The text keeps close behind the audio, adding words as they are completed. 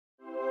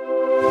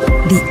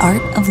The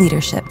Art of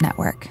Leadership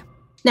Network.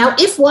 Now,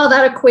 if while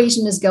that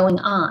equation is going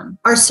on,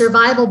 our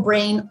survival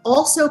brain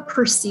also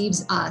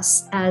perceives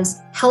us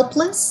as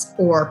helpless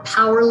or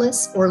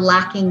powerless or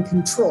lacking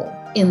control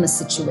in the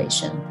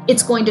situation,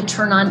 it's going to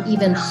turn on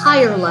even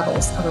higher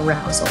levels of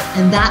arousal,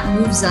 and that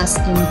moves us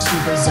into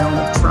the zone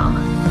of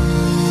trauma.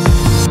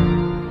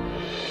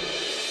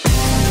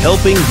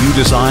 Helping you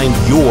design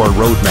your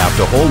roadmap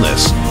to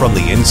wholeness from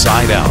the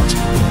inside out.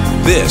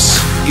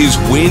 This is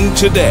Win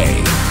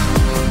Today.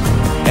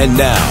 And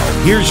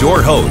now, here's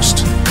your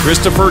host,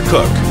 Christopher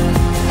Cook.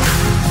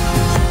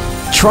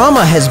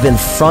 Trauma has been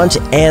front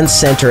and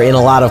center in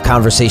a lot of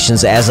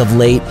conversations as of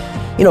late.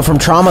 You know, from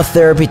trauma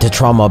therapy to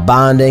trauma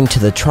bonding to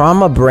the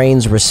trauma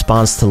brain's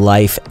response to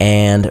life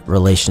and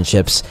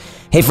relationships.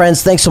 Hey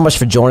friends, thanks so much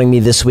for joining me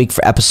this week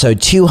for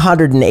episode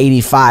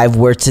 285,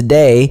 where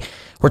today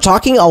we're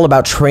talking all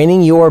about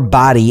training your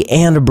body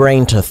and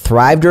brain to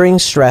thrive during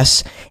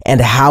stress and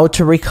how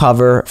to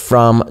recover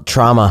from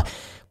trauma.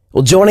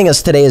 Well, joining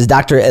us today is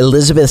Dr.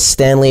 Elizabeth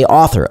Stanley,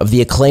 author of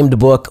the acclaimed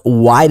book,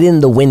 Widen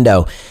the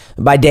Window.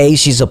 By day,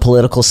 she's a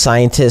political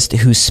scientist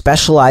who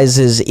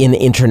specializes in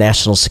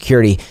international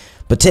security.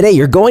 But today,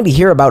 you're going to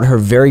hear about her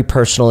very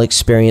personal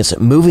experience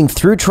moving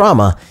through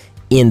trauma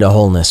into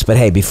wholeness. But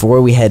hey,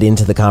 before we head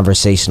into the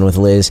conversation with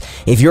Liz,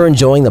 if you're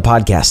enjoying the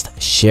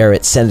podcast, share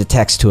it, send a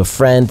text to a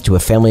friend, to a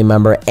family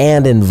member,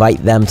 and invite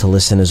them to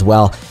listen as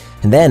well.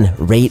 And then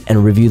rate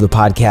and review the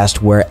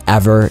podcast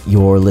wherever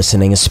you're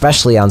listening,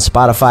 especially on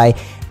Spotify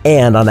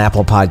and on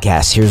Apple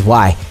Podcasts. Here's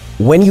why.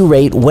 When you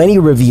rate, when you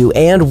review,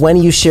 and when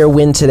you share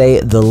Win Today,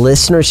 the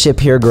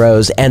listenership here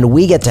grows, and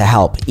we get to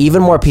help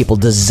even more people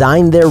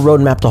design their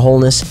roadmap to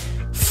wholeness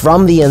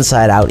from the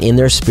inside out, in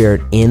their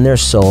spirit, in their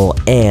soul,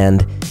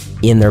 and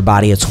in their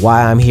body. It's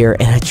why I'm here,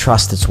 and I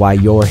trust it's why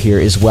you're here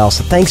as well.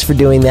 So thanks for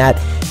doing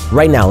that.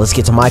 Right now, let's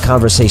get to my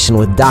conversation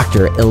with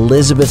Dr.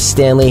 Elizabeth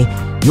Stanley.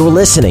 You're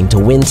listening to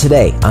Win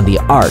Today on the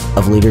Art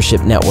of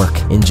Leadership Network.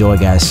 Enjoy,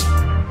 guys.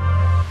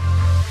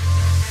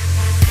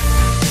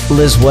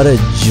 Liz, what a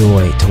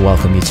joy to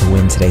welcome you to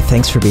Win Today.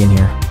 Thanks for being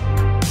here.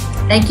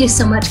 Thank you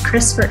so much,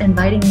 Chris, for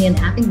inviting me and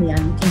having me.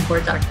 I'm looking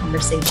forward to our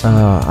conversation.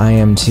 I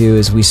am too.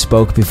 As we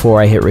spoke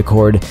before I hit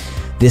record,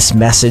 this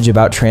message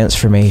about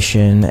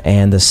transformation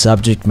and the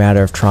subject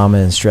matter of trauma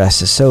and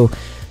stress is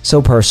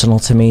so personal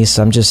to me.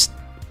 So I'm just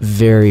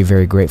very,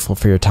 very grateful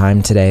for your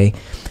time today.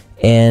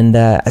 And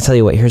I tell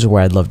you what, here's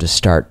where I'd love to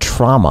start.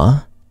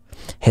 Trauma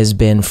has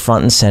been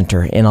front and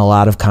center in a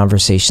lot of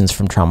conversations,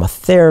 from trauma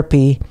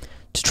therapy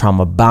to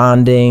trauma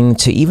bonding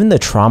to even the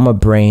trauma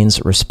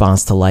brain's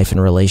response to life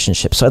and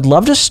relationships. So I'd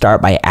love to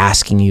start by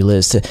asking you,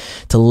 Liz,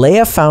 to lay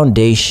a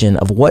foundation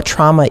of what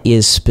trauma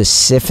is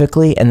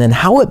specifically and then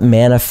how it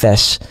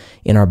manifests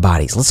in our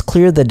bodies. Let's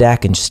clear the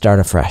deck and just start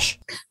afresh.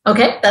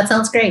 Okay, that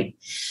sounds great.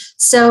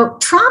 So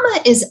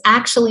trauma is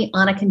actually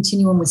on a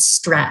continuum with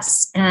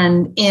stress.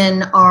 And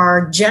in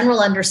our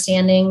general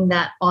understanding,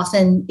 that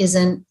often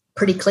isn't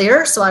pretty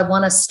clear. So I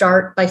want to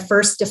start by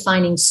first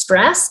defining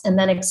stress and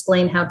then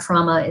explain how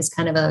trauma is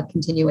kind of a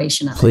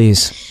continuation of it.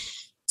 Please.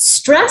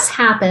 Stress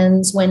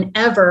happens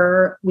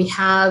whenever we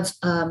have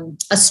a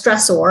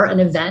stressor, an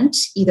event,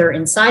 either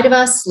inside of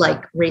us,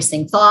 like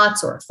racing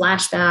thoughts or a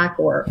flashback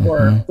or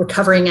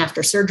recovering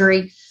after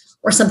surgery,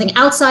 or something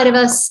outside of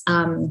us,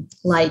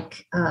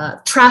 like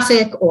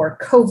traffic or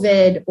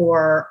COVID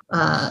or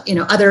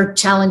other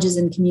challenges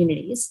in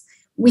communities.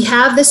 We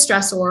have the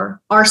stressor.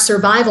 Our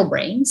survival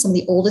brain, some of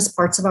the oldest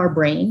parts of our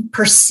brain,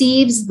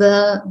 perceives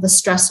the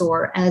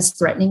stressor as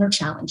threatening or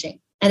challenging.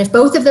 And if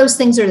both of those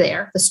things are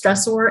there, the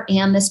stressor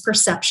and this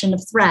perception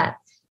of threat,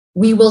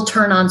 we will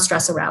turn on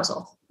stress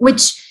arousal,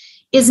 which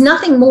is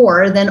nothing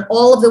more than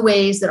all of the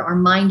ways that our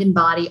mind and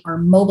body are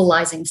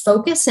mobilizing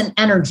focus and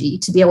energy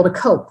to be able to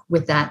cope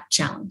with that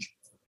challenge.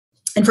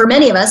 And for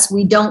many of us,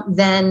 we don't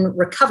then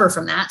recover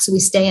from that. So we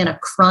stay in a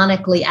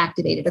chronically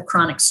activated, a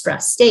chronic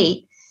stress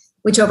state,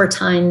 which over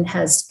time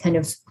has kind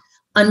of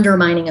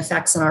undermining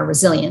effects on our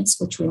resilience,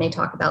 which we may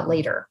talk about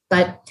later.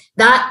 But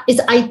that is,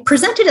 I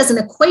present it as an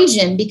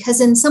equation because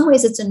in some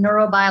ways it's a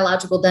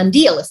neurobiological done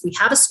deal. If we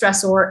have a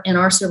stressor and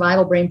our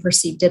survival brain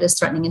perceived it as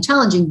threatening and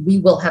challenging, we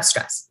will have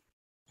stress.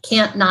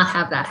 Can't not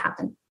have that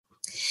happen.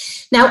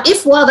 Now,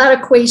 if while that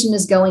equation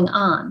is going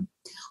on,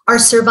 our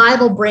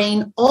survival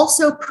brain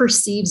also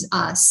perceives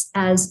us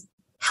as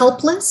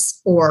helpless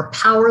or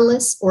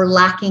powerless or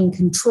lacking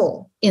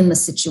control in the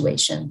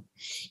situation,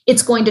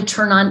 it's going to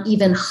turn on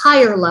even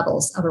higher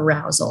levels of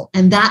arousal,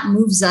 and that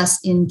moves us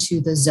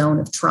into the zone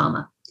of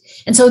trauma.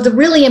 And so the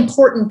really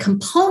important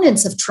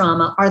components of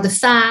trauma are the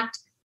fact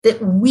that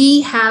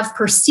we have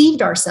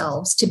perceived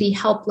ourselves to be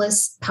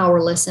helpless,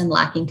 powerless, and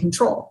lacking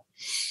control.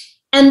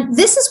 And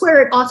this is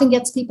where it often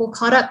gets people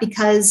caught up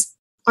because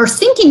our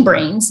thinking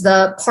brains,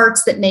 the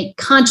parts that make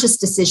conscious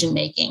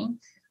decision-making,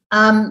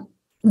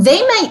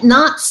 they might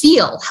not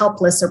feel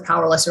helpless or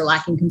powerless or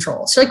lacking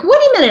control. So like, wait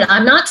a minute,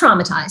 I'm not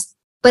traumatized.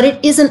 But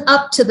it isn't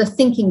up to the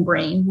thinking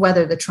brain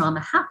whether the trauma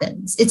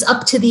happens. It's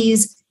up to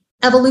these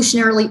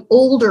evolutionarily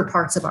older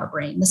parts of our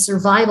brain, the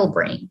survival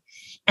brain.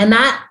 And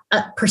that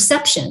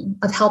perception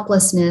of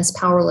helplessness,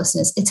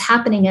 powerlessness, it's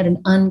happening at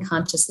an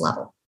unconscious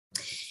level.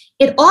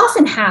 It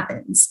often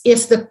happens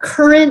if the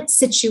current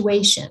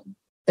situation,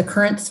 the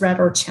current threat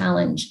or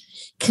challenge,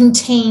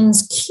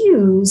 contains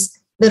cues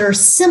that are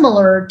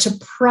similar to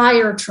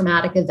prior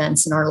traumatic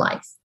events in our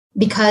life,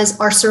 because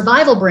our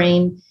survival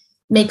brain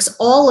makes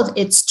all of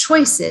its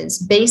choices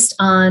based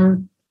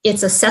on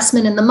its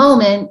assessment in the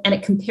moment, and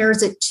it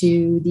compares it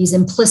to these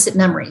implicit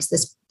memories,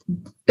 this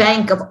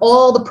bank of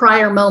all the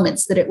prior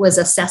moments that it was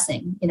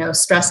assessing,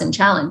 stress and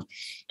challenge.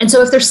 And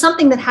so if there's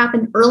something that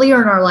happened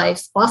earlier in our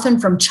life, often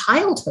from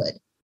childhood,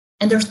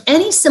 and there's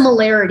any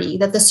similarity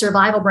that the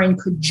survival brain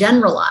could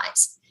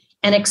generalize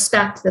and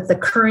expect that the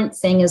current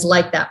thing is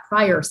like that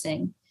prior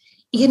thing,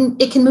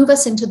 it can move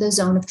us into the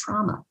zone of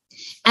trauma.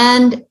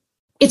 And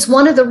it's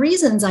one of the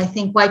reasons, I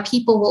think, why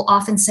people will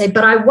often say,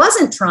 but I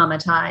wasn't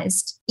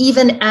traumatized,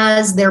 even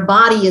as their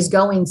body is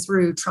going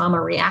through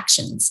trauma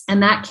reactions.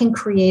 And that can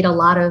create a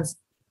lot of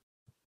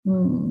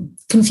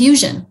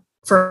confusion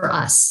for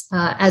us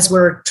as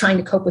we're trying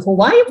to cope with, well,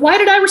 why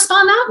did I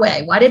respond that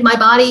way? Why did my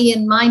body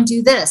and mind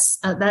do this?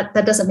 That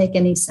doesn't make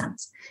any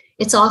sense.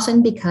 It's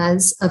often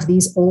because of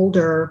these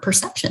older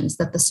perceptions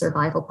that the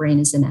survival brain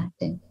is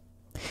enacting.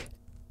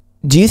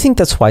 Do you think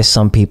that's why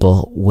some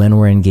people, when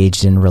we're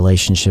engaged in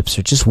relationships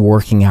or just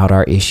working out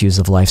our issues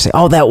of life, say,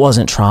 oh, that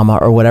wasn't trauma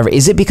or whatever?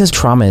 Is it because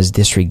trauma is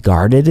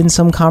disregarded in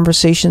some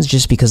conversations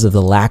just because of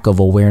the lack of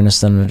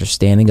awareness and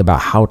understanding about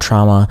how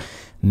trauma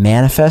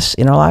manifests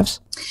in our lives?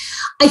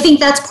 I think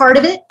that's part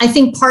of it. I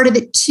think part of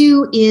it,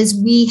 too,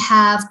 is we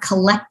have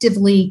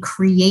collectively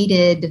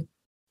created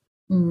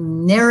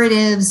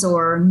narratives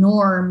or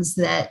norms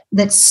that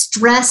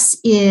stress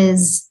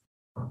is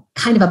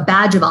kind of a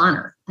badge of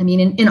honor. I mean,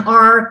 in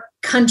our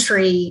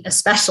country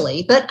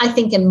especially, but I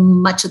think in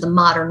much of the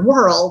modern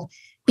world,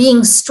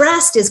 being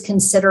stressed is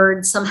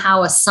considered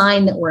somehow a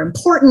sign that we're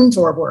important,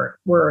 or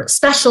we're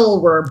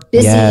special, we're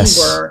busy, yes,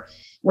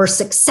 we're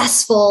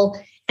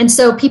successful. And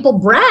so people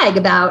brag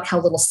about how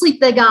little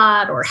sleep they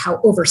got, or how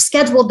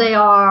overscheduled they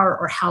are,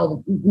 or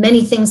how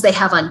many things they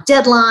have on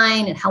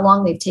deadline, and how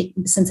long they've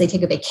taken since they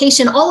take a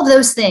vacation, all of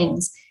those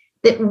things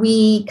that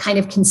we kind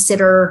of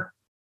consider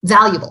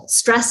valuable.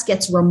 Stress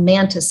gets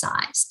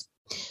romanticized.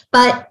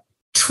 But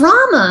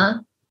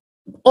trauma,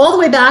 all the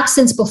way back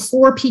since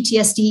before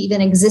PTSD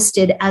even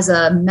existed as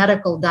a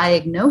medical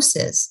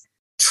diagnosis,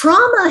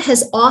 trauma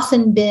has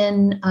often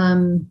been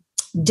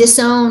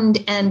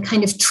disowned and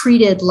kind of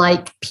treated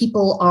like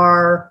people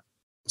are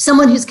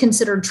someone who's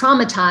considered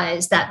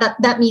traumatized.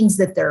 That means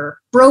that they're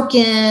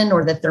broken,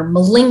 or that they're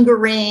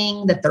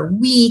malingering, that they're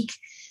weak.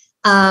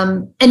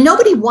 And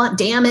nobody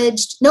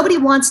damaged. Nobody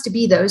wants to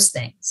be those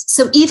things.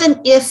 So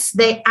even if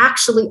they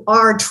actually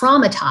are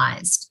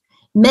traumatized,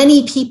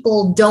 many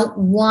people don't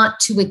want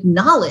to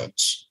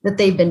acknowledge that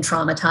they've been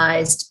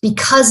traumatized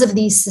because of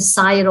these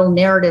societal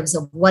narratives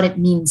of what it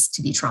means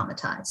to be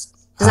traumatized.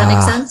 Does that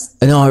make sense?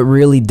 No, it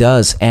really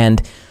does.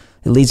 And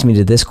it leads me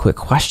to this quick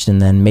question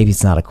then. Maybe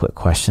it's not a quick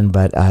question,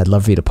 but I'd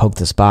love for you to poke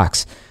this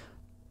box.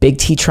 Big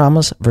T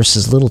traumas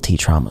versus little T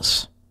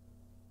traumas.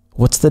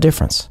 What's the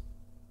difference?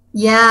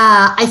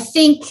 Yeah, I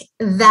think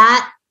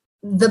that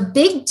the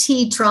big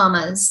T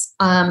traumas,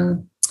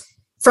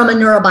 from a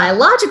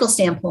neurobiological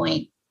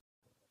standpoint,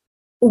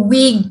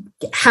 we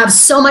have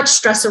so much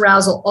stress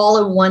arousal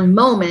all in one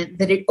moment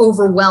that it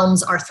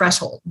overwhelms our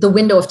threshold, the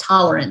window of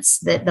tolerance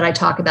that I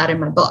talk about in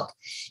my book.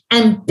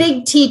 And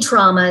big T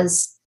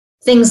traumas,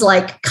 things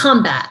like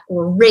combat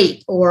or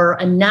rape or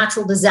a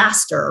natural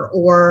disaster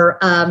or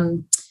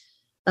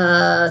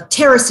a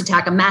terrorist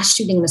attack, a mass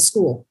shooting in a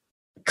school.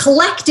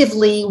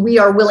 Collectively, we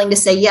are willing to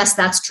say, yes,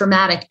 that's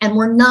traumatic. And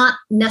we're not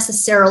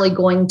necessarily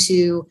going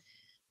to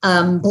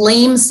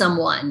blame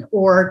someone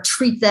or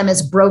treat them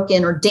as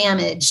broken or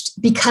damaged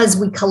because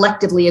we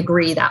collectively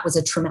agree that was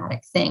a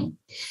traumatic thing.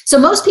 So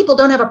most people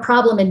don't have a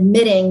problem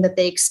admitting that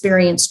they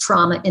experienced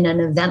trauma in an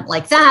event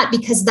like that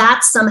because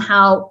that's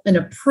somehow an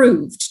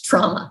approved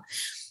trauma.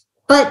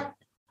 But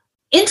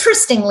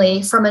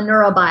interestingly, from a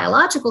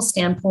neurobiological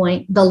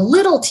standpoint, the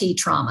little T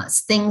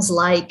traumas, things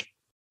like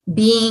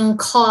being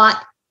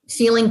caught,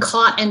 feeling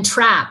caught and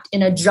trapped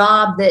in a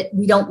job that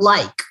we don't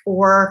like,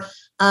 or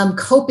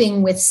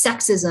coping with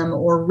sexism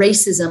or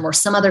racism or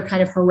some other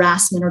kind of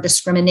harassment or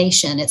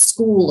discrimination at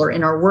school or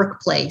in our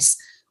workplace,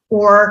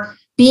 or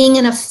being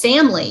in a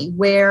family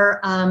where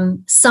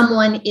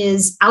someone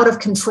is out of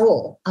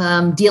control,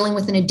 dealing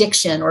with an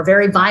addiction or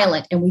very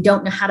violent, and we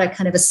don't know how to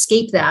kind of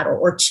escape that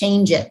or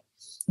change it.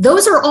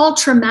 Those are all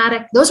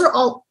traumatic. Those are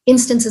all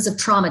instances of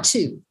trauma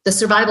too. The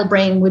survival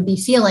brain would be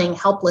feeling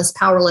helpless,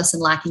 powerless,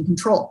 and lacking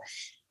control.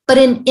 But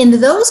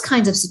in those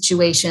kinds of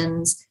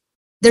situations,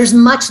 there's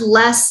much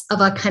less of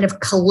a kind of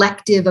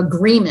collective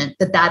agreement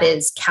that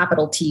is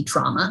capital T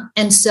trauma.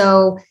 And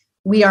so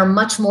we are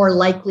much more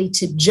likely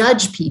to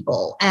judge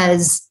people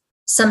as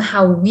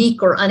somehow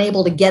weak or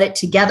unable to get it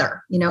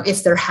together,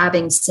 if they're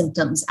having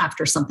symptoms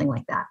after something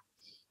like that.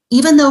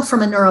 Even though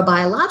from a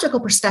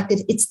neurobiological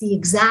perspective, it's the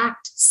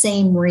exact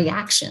same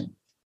reaction.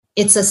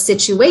 It's a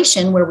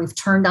situation where we've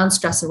turned on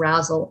stress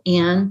arousal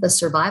and the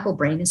survival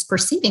brain is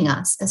perceiving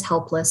us as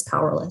helpless,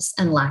 powerless,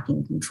 and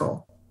lacking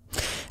control.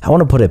 I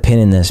want to put a pin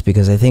in this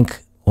because I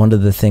think one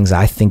of the things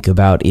I think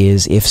about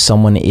is if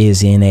someone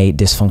is in a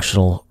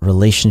dysfunctional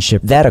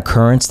relationship, that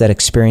occurrence, that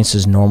experience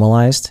is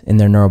normalized in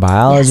their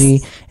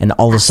neurobiology, and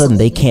all of a sudden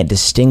they can't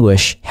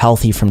distinguish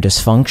healthy from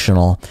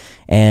dysfunctional,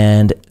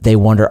 and they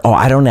wonder,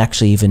 I don't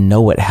actually even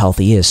know what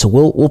healthy is. So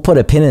we'll put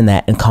a pin in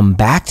that and come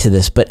back to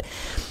this, but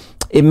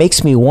it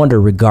makes me wonder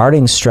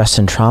regarding stress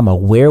and trauma,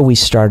 where we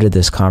started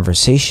this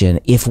conversation,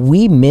 if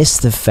we miss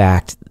the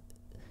fact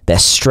that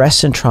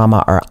stress and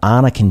trauma are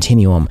on a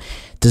continuum,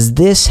 does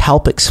this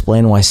help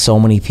explain why so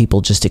many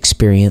people just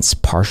experience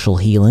partial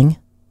healing?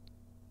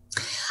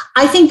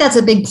 I think that's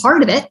a big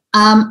part of it.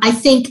 I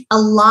think a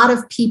lot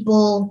of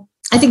people,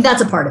 I think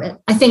that's a part of it.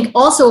 I think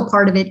also a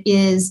part of it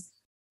is,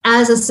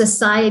 as a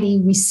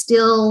society, we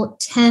still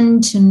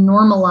tend to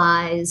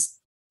normalize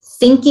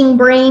thinking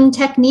brain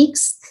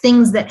techniques,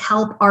 things that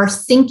help our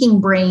thinking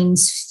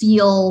brains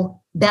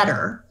feel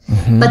better,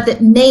 but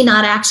that may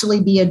not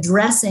actually be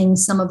addressing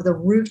some of the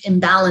root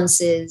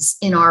imbalances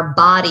in our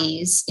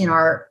bodies, in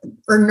our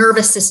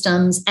nervous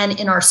systems, and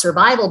in our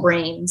survival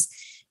brains.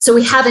 So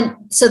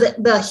that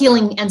the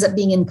healing ends up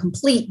being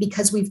incomplete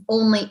because we've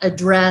only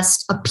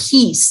addressed a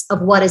piece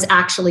of what is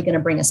actually going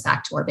to bring us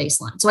back to our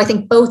baseline. So I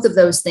think both of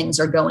those things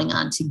are going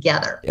on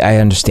together. I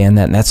understand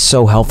that, and that's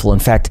so helpful. In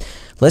fact,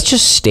 let's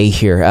just stay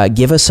here.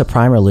 Give us a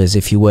primer, Liz,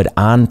 if you would,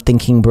 on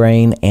thinking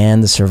brain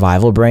and the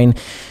survival brain.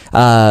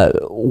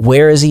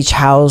 Where is each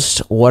housed?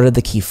 What are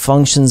the key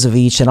functions of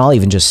each? And I'll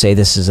even just say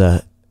this as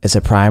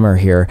a primer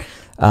here.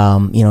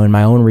 In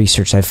my own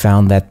research, I've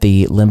found that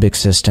the limbic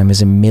system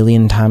is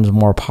 1,000,000 times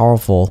more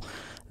powerful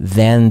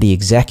than the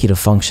executive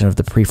function of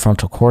the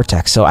prefrontal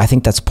cortex. So I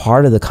think that's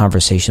part of the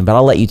conversation, but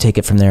I'll let you take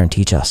it from there and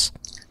teach us.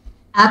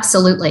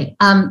 Absolutely.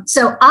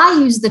 So I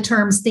use the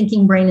terms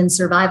thinking brain and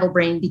survival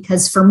brain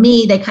because for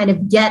me, they kind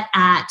of get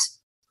at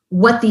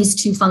what these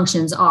two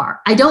functions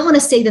are. I don't want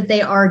to say that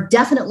they are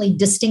definitely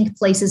distinct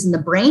places in the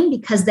brain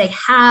because they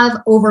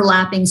have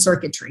overlapping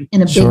circuitry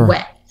in a big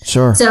way.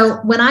 Sure.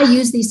 So when I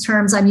use these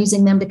terms, I'm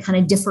using them to kind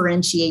of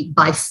differentiate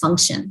by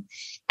function.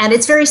 And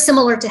it's very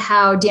similar to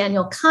how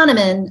Daniel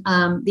Kahneman,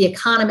 the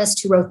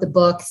economist who wrote the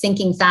book,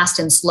 Thinking Fast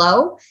and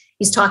Slow,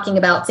 he's talking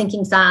about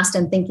thinking fast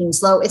and thinking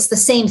slow. It's the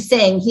same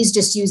thing. He's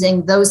just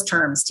using those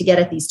terms to get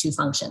at these two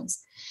functions.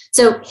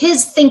 So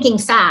his thinking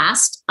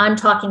fast, I'm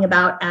talking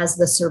about as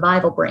the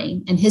survival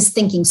brain, and his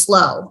thinking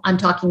slow, I'm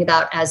talking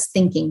about as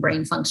thinking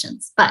brain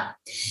functions. But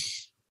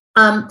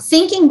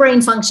thinking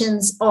brain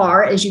functions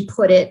are, as you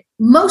put it,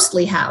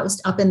 mostly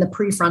housed up in the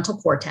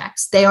prefrontal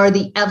cortex. They are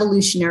the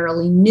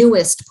evolutionarily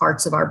newest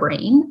parts of our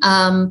brain.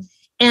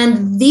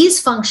 And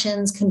these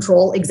functions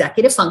control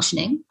executive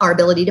functioning, our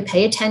ability to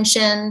pay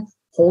attention,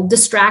 hold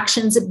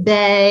distractions at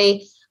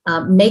bay,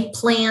 make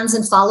plans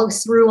and follow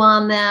through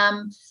on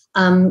them,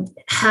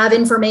 have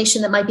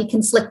information that might be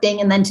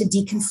conflicting and then to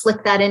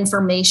deconflict that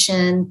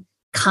information,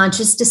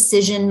 conscious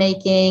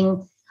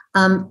decision-making,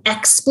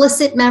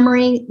 explicit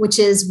memory, which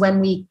is when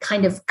we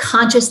kind of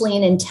consciously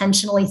and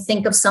intentionally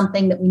think of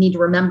something that we need to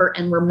remember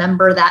and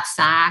remember that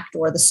fact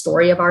or the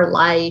story of our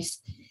life.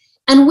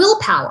 And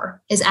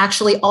willpower is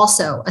actually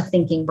also a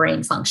thinking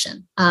brain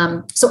function.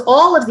 So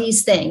all of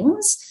these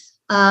things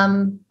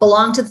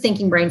belong to the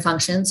thinking brain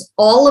functions.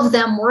 All of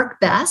them work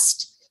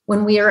best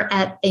when we are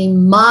at a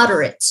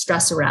moderate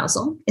stress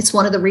arousal. It's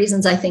one of the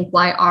reasons I think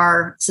why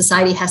our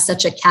society has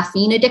such a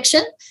caffeine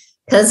addiction,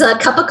 because a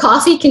cup of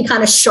coffee can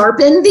kind of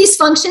sharpen these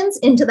functions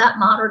into that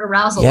moderate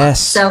arousal.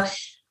 Yes. Level.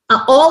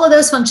 So all of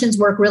those functions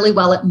work really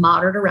well at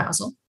moderate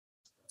arousal.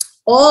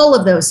 All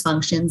of those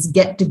functions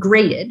get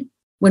degraded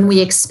when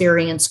we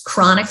experience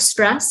chronic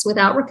stress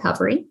without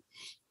recovery,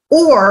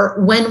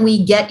 or when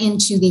we get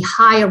into the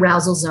high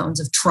arousal zones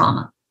of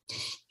trauma.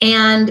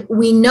 And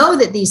we know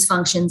that these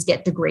functions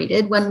get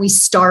degraded when we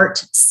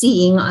start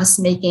seeing us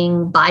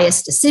making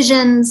biased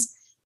decisions.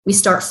 We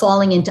start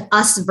falling into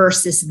us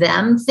versus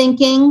them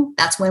thinking.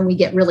 That's when we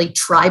get really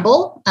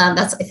tribal.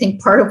 That's, I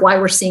think, part of why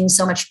we're seeing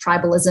so much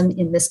tribalism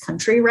in this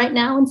country right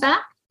now, in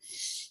fact.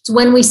 It's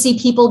when we see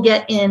people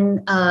get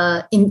in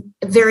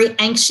very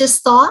anxious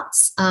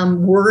thoughts,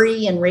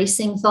 worry and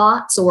racing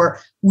thoughts, or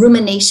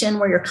rumination,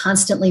 where you're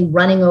constantly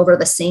running over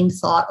the same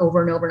thought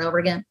over and over and over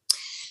again.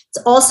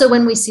 It's also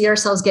when we see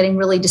ourselves getting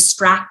really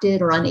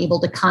distracted or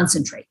unable to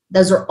concentrate.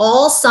 Those are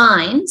all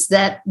signs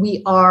that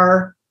we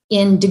are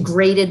in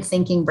degraded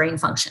thinking brain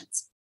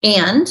functions.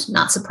 And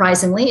not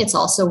surprisingly, it's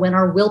also when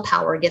our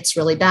willpower gets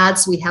really bad.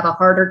 So we have a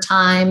harder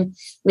time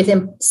with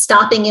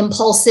stopping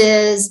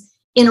impulses,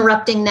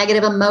 interrupting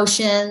negative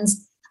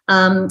emotions,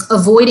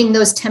 avoiding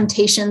those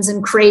temptations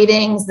and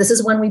cravings. This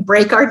is when we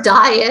break our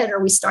diet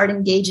or we start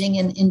engaging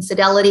in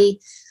infidelity.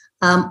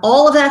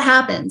 All of that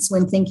happens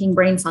when thinking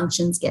brain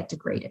functions get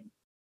degraded.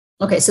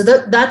 Okay, so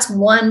that's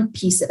one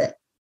piece of it.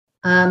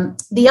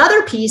 The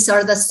other piece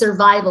are the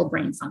survival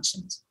brain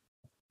functions.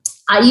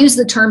 I use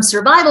the term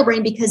survival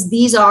brain because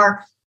these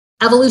are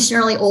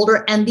evolutionarily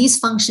older, and these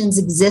functions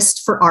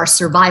exist for our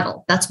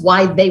survival. That's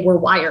why they were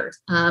wired.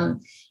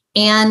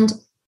 And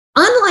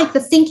unlike the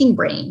thinking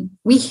brain,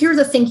 we hear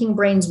the thinking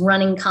brain's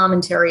running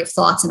commentary of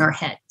thoughts in our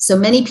head. So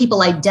many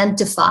people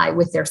identify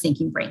with their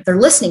thinking brain. They're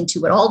listening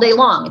to it all day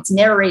long. It's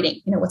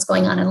narrating, what's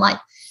going on in life.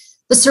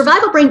 The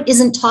survival brain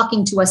isn't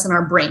talking to us in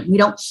our brain. We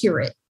don't hear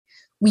it.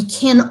 We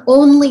can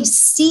only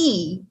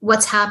see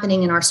what's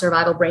happening in our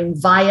survival brain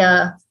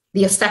via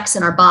the effects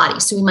in our body.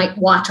 So we might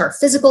watch our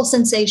physical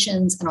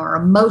sensations and our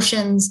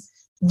emotions.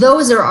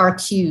 Those are our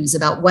cues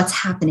about what's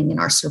happening in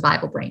our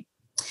survival brain.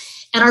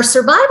 And our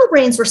survival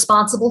brain is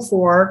responsible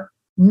for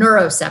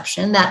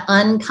neuroception, that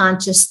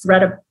unconscious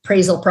threat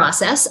appraisal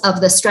process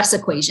of the stress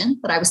equation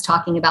that I was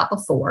talking about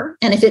before.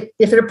 And if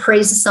it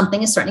appraises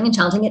something as threatening and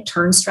challenging, it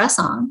turns stress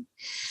on.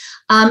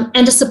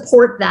 And to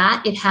support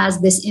that, it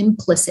has this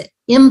implicit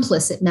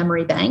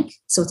memory bank.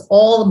 So it's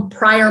all the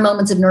prior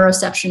moments of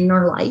neuroception in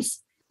our life,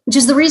 which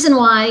is the reason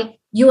why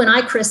you and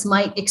I, Chris,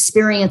 might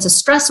experience a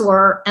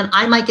stressor and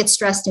I might get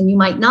stressed and you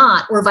might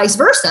not, or vice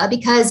versa,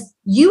 because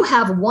you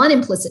have one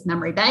implicit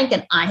memory bank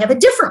and I have a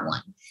different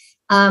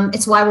one.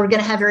 It's why we're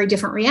going to have very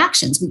different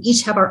reactions. We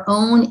each have our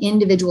own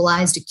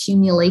individualized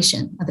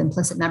accumulation of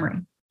implicit memory.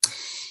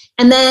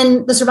 And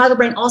then the survival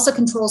brain also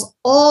controls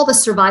all the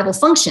survival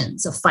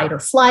functions of fight or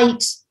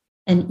flight,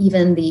 and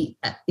even the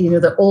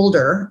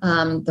older,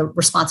 the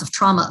responsive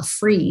trauma of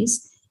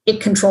freeze. It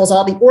controls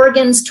all the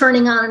organs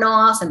turning on and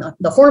off and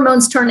the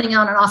hormones turning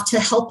on and off to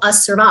help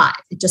us survive.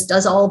 It just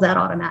does all of that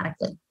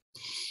automatically.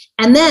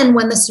 And then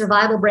when the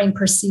survival brain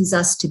perceives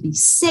us to be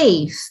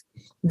safe,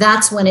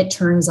 that's when it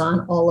turns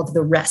on all of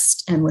the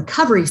rest and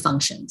recovery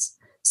functions.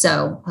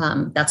 So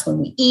that's when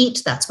we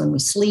eat, that's when we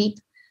sleep.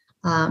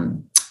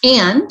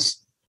 And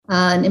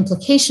an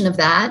implication of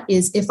that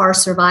is if our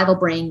survival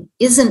brain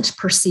isn't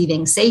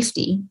perceiving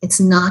safety, it's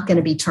not going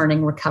to be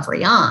turning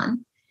recovery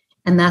on.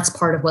 And that's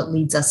part of what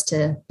leads us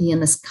to be in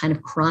this kind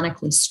of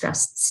chronically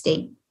stressed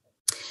state.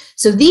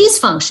 So these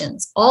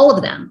functions, all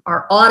of them,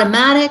 are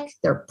automatic,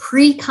 they're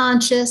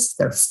pre-conscious,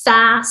 they're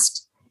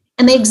fast,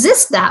 and they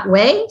exist that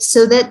way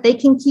so that they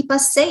can keep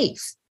us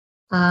safe.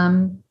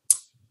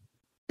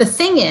 The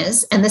thing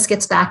is, and this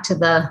gets back to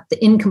the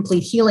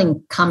incomplete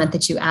healing comment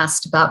that you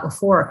asked about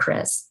before,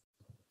 Chris,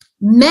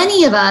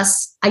 many of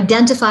us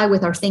identify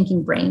with our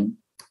thinking brain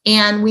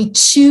and we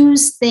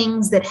choose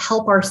things that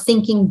help our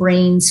thinking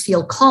brains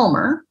feel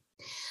calmer.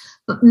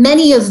 But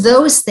many of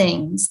those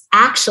things,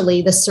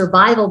 actually, the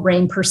survival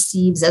brain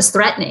perceives as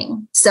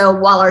threatening. So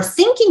while our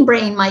thinking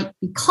brain might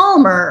be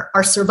calmer,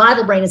 our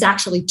survival brain is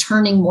actually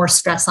turning more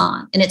stress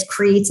on, and it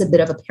creates a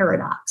bit of a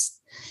paradox.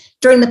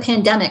 During the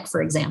pandemic,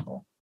 for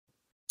example,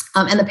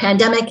 and the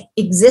pandemic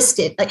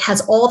existed,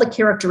 has all the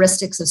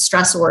characteristics of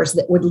stressors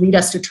that would lead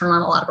us to turn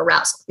on a lot of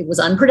arousal. It was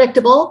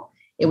unpredictable,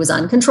 it was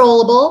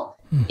uncontrollable,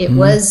 it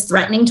was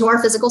threatening to our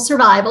physical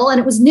survival, and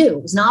it was new,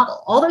 it was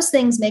novel. All those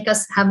things make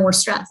us have more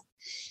stress.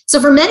 So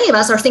for many of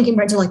us, our thinking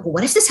brains are like, well,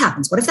 what if this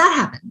happens? What if that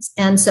happens?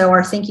 And so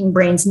our thinking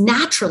brains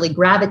naturally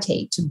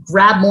gravitate to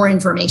grab more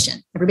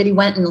information. Everybody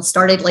went and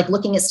started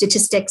looking at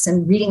statistics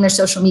and reading their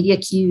social media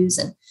cues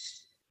and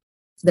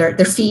their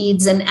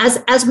feeds. And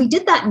as we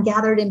did that and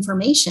gathered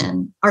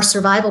information, our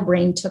survival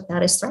brain took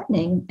that as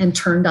threatening and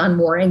turned on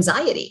more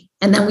anxiety.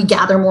 And then we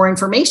gather more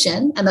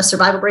information and the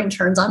survival brain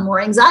turns on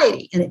more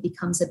anxiety, and it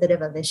becomes a bit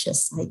of a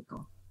vicious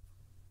cycle.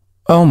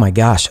 Oh my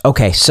gosh.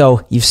 Okay.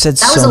 So you've said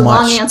so much. That was a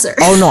long answer.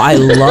 Oh no, I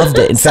loved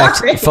it. In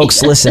fact,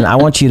 folks, listen, I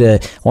want you to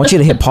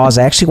hit pause.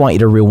 I actually want you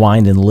to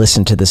rewind and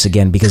listen to this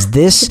again, because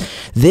this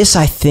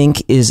I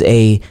think is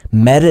a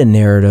meta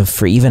narrative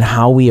for even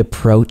how we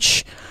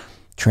approach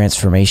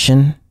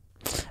transformation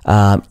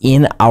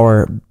in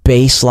our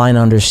baseline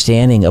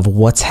understanding of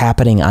what's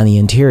happening on the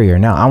interior.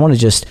 Now, I want to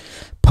just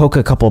poke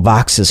a couple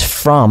boxes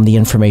from the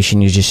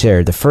information you just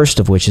shared. The first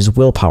of which is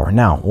willpower.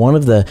 Now, one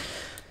of the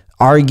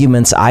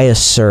arguments I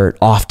assert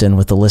often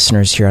with the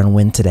listeners here on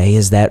Win Today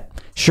is that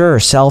sure,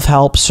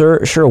 self-help,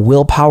 sure,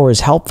 willpower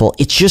is helpful.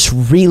 It's just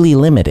really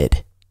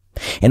limited.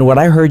 And what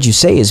I heard you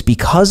say is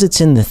because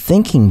it's in the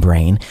thinking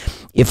brain,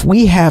 if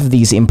we have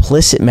these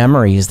implicit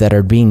memories that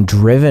are being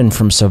driven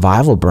from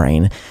survival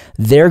brain,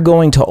 they're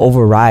going to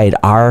override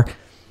our,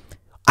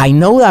 I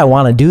know that I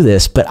want to do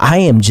this, but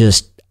I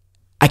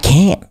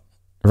can't.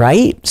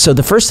 Right? So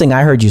the first thing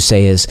I heard you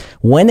say is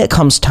when it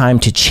comes time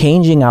to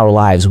changing our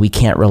lives, we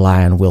can't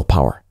rely on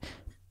willpower.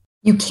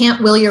 You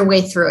can't will your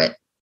way through it.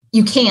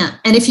 You can't.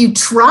 And if you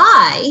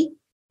try,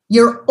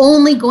 you're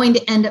only going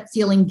to end up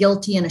feeling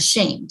guilty and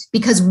ashamed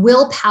because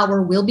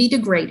willpower will be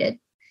degraded.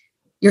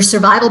 Your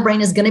survival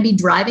brain is going to be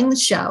driving the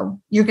show.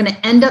 You're going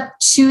to end up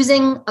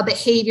choosing a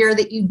behavior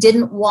that you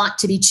didn't want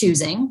to be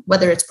choosing,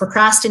 whether it's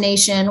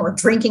procrastination or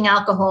drinking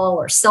alcohol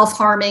or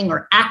self-harming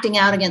or acting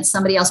out against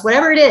somebody else,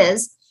 whatever it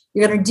is.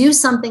 You're going to do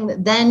something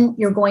that then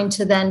you're going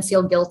to then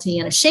feel guilty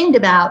and ashamed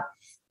about.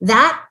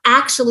 That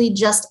actually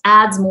just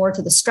adds more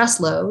to the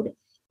stress load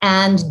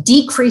and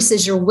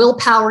decreases your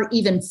willpower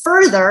even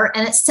further.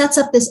 And it sets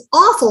up this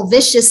awful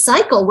vicious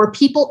cycle where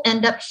people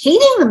end up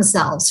hating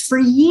themselves for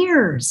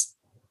years.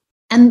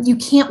 And you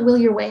can't will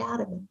your way out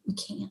of it. You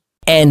can't.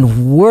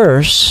 And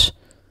worse,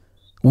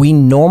 we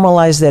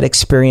normalize that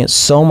experience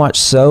so much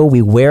so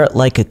we wear it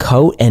like a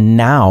coat, and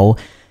now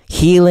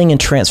healing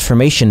and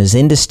transformation is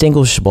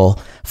indistinguishable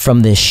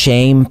from this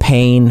shame,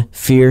 pain,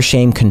 fear,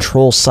 shame,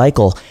 control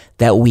cycle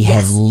that we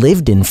have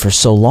lived in for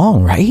so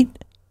long, right?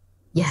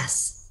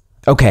 Yes.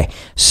 Okay,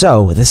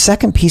 so the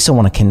second piece I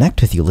want to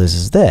connect with you, Liz,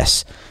 is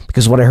this.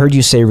 Because what I heard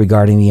you say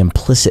regarding the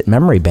implicit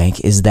memory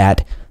bank is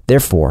that,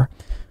 therefore,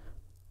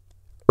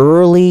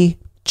 early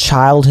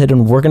childhood,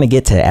 and we're going to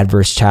get to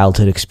adverse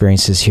childhood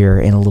experiences here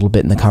in a little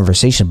bit in the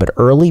conversation, but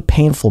early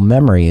painful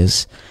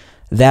memories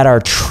that are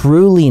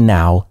truly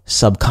now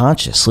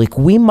subconscious. Like,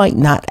 we might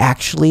not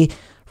actually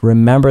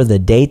remember the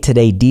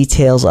day-to-day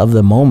details of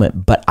the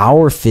moment, but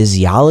our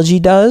physiology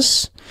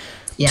does.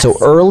 Yes. So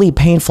early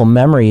painful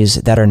memories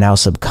that are now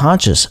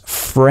subconscious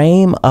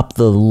frame up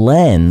the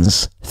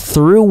lens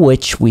through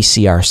which we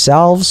see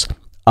ourselves,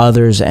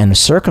 others, and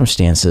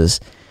circumstances,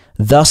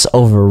 thus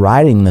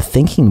overriding the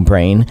thinking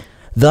brain,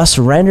 thus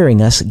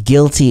rendering us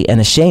guilty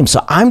and ashamed.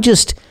 So I'm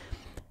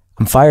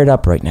fired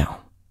up right now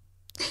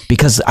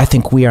because I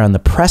think we are on the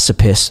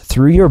precipice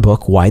through your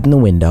book, Widen the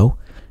Window.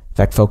 In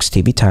fact, folks,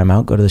 TV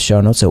timeout, go to the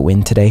show notes at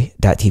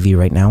wintoday.tv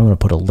right now. I'm going to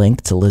put a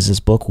link to Liz's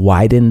book,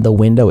 Widen the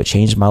Window. It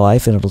changed my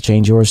life and it'll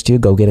change yours too.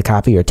 Go get a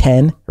copy or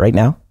 10 right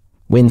now,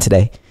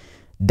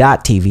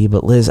 wintoday.tv.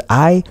 But Liz,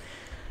 I'm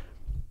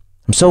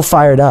so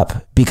fired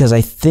up because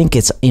I think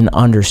it's in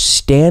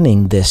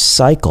understanding this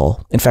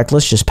cycle. In fact,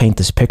 let's just paint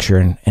this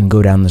picture and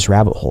go down this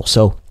rabbit hole.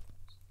 So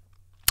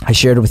I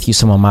shared with you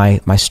some of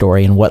my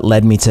story and what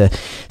led me to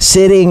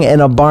sitting in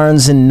a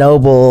Barnes &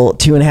 Noble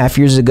 2.5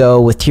 years ago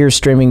with tears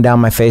streaming down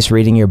my face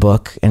reading your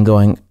book and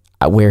going,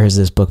 where has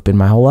this book been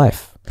my whole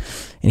life?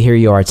 And here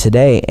you are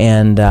today.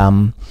 And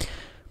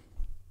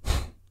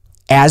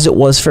as it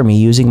was for me,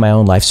 using my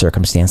own life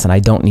circumstance, and I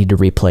don't need to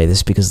replay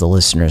this because the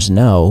listeners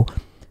know,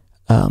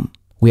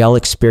 we all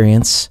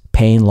experience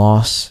pain,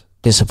 loss,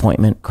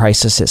 disappointment,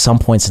 crisis at some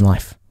points in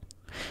life.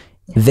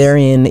 Yes.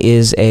 Therein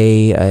is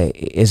a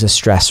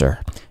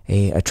stressor,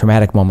 a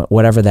traumatic moment,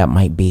 whatever that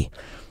might be.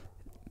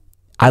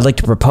 I'd like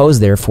to propose,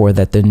 therefore,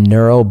 that the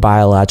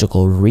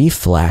neurobiological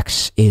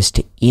reflex is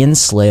to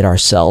insulate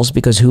ourselves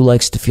because who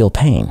likes to feel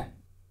pain?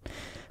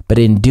 But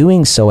in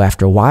doing so,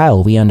 after a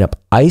while, we end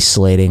up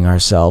isolating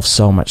ourselves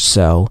so much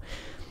so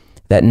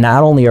that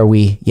not only are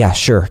we,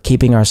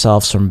 keeping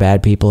ourselves from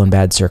bad people and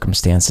bad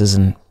circumstances,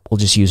 and we'll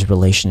just use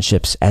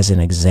relationships as an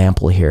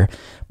example here,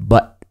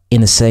 but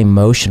in the same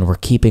motion, we're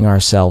keeping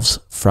ourselves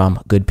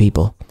from good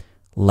people,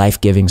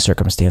 life-giving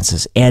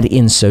circumstances, and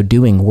in so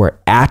doing, we're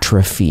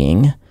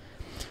atrophying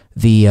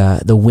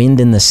the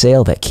wind in the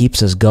sail that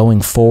keeps us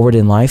going forward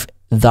in life.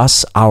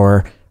 Thus,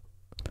 our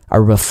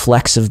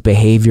reflexive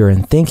behavior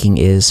and thinking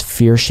is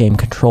fear, shame,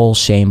 control,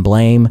 shame,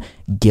 blame,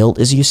 guilt,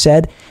 as you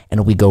said,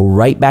 and we go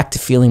right back to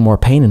feeling more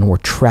pain, and we're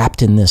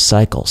trapped in this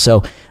cycle.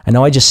 So I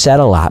know I just said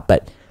a lot,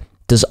 but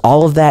does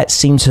all of that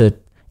seem to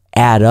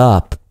add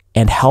up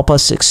and help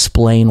us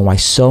explain why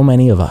so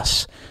many of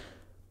us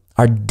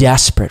are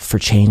desperate for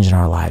change in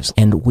our lives,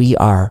 and we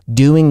are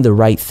doing the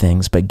right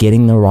things but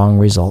getting the wrong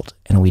result,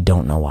 and we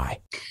don't know why?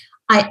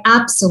 I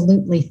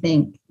absolutely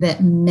think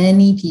that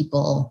many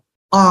people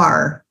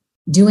are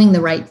doing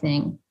the right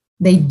thing.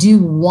 They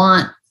do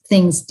want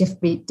things to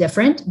be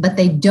different, but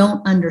they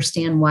don't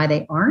understand why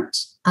they aren't.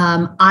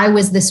 I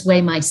was this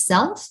way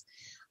myself.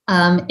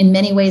 In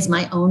many ways,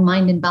 my own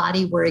mind and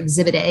body were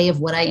exhibit A of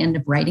what I end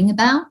up writing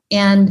about.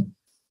 And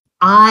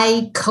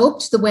I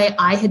coped the way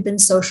I had been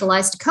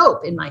socialized to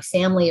cope in my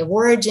family of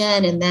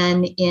origin, and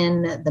then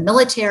in the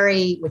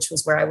military, which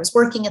was where I was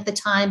working at the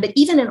time. But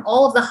even in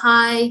all of the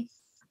high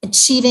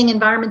achieving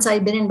environments I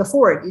had been in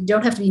before, you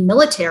don't have to be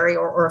military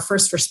or a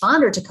first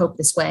responder to cope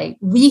this way.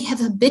 We have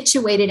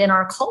habituated in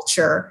our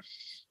culture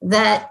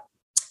that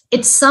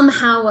it's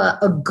somehow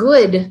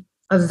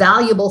a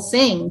valuable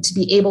thing to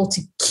be able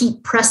to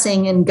keep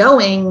pressing and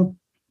going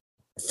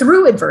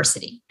through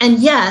adversity. And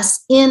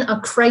yes, in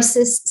a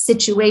crisis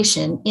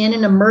situation, in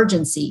an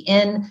emergency,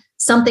 in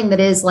something that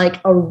is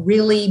like a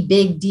really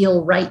big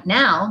deal right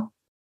now,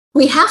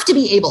 we have to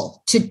be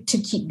able to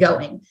keep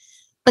going.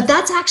 But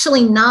that's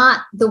actually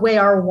not the way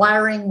our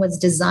wiring was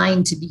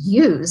designed to be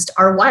used.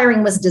 Our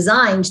wiring was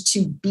designed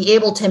to be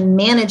able to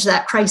manage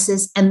that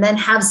crisis and then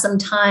have some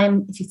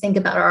time, if you think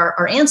about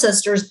our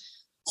ancestors,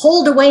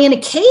 hold away in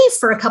a cave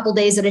for a couple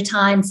days at a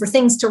time for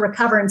things to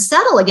recover and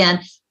settle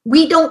again.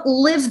 We don't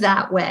live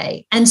that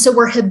way. And so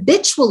we're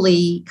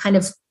habitually kind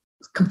of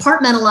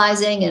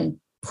compartmentalizing and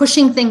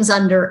pushing things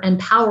under and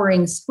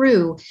powering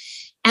through.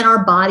 And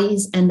our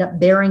bodies end up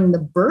bearing the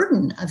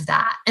burden of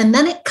that. And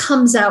then it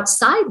comes out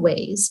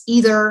sideways,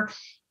 either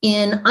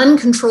in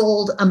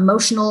uncontrolled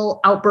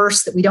emotional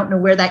outbursts that we don't know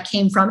where that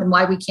came from and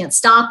why we can't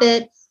stop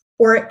it,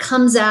 or it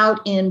comes out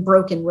in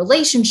broken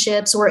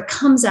relationships, or it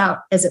comes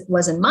out, as it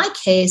was in my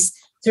case,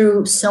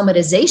 through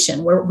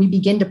somatization, where we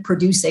begin to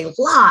produce a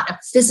lot of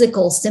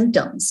physical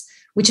symptoms,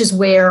 which is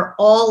where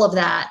all of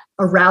that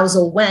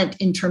arousal went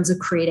in terms of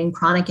creating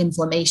chronic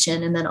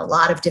inflammation and then a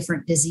lot of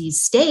different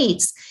disease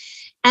states.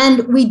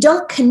 And we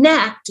don't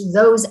connect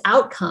those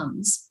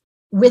outcomes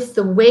with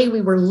the way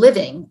we were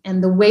living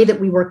and the way that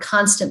we were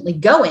constantly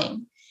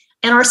going.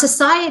 And our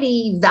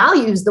society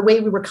values the way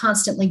we were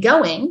constantly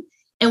going,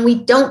 and we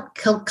don't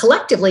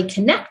collectively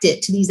connect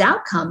it to these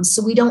outcomes.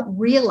 So we don't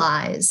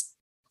realize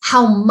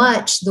how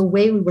much the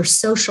way we were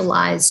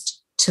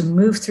socialized to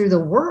move through the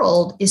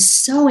world is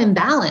so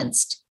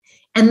imbalanced.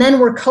 And then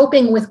we're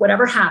coping with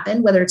whatever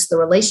happened, whether it's the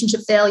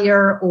relationship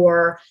failure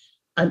or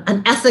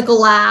an ethical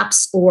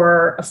lapse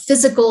or a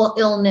physical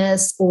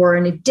illness or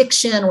an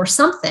addiction or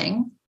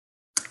something.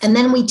 And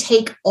then we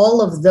take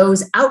all of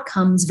those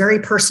outcomes very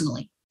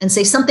personally and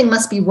say something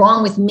must be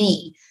wrong with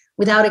me,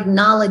 without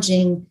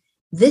acknowledging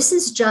this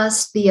is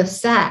just the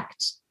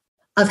effect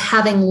of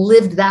having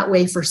lived that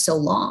way for so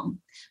long.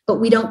 But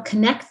we don't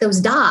connect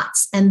those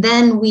dots. And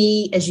then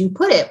we, as you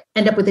put it,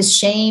 end up with this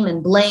shame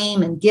and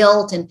blame and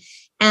guilt,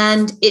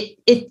 and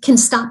it can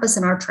stop us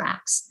in our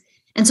tracks.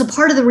 And so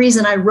part of the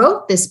reason I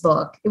wrote this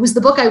book, it was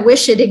the book I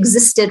wish it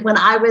existed when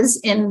I was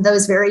in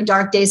those very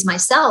dark days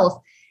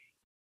myself,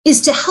 is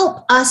to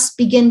help us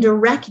begin to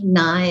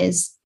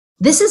recognize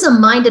this is a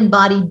mind and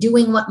body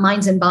doing what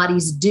minds and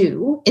bodies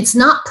do. It's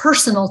not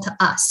personal to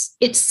us.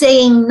 It's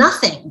saying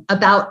nothing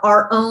about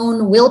our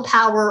own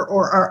willpower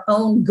or our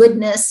own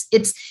goodness.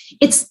 It's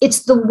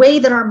the way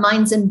that our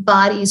minds and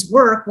bodies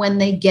work when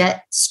they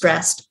get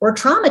stressed or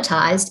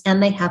traumatized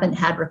and they haven't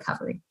had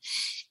recovery.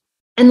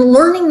 And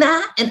learning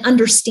that and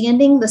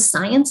understanding the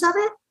science of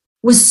it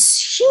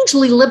was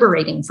hugely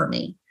liberating for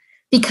me,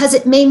 because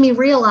it made me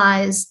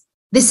realize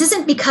this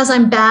isn't because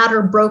I'm bad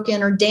or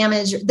broken or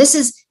damaged. This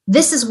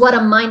is what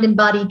a mind and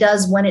body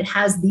does when it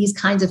has these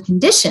kinds of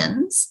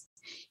conditions.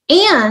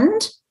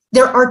 And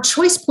there are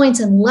choice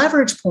points and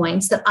leverage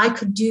points that I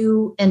could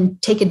do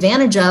and take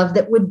advantage of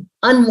that would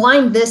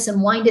unwind this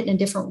and wind it in a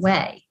different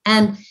way.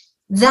 And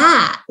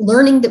that,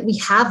 learning that we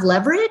have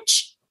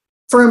leverage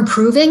for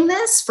improving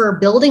this, for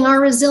building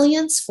our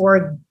resilience,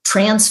 for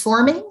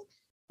transforming,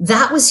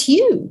 that was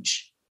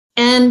huge.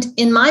 And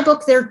in my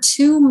book, there are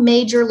two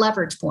major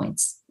leverage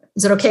points.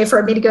 Is it okay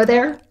for me to go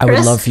there, Chris? I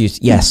would love for you.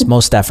 Yes,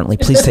 most definitely.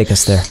 Please take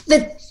us there.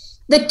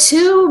 The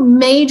two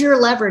major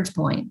leverage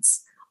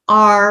points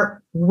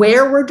are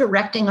where we're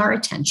directing our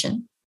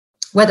attention,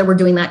 whether we're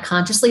doing that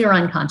consciously or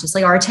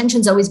unconsciously. Our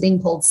attention's always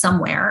being pulled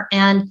somewhere.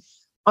 And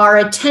our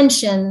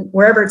attention,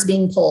 wherever it's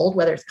being pulled,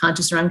 whether it's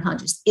conscious or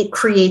unconscious, it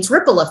creates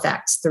ripple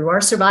effects through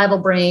our survival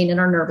brain and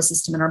our nervous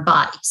system and our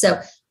body.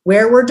 So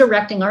where we're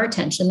directing our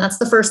attention, that's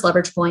the first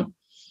leverage point.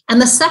 And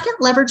the second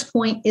leverage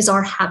point is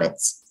our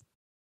habits.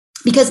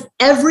 Because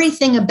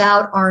everything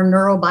about our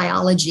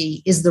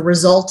neurobiology is the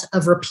result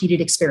of repeated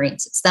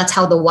experiences. That's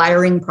how the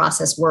wiring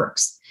process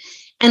works.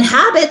 And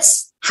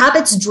habits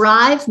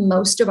drive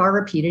most of our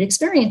repeated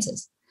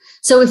experiences.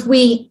 So if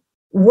we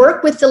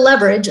work with the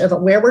leverage of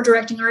where we're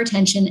directing our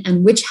attention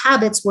and which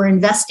habits we're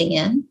investing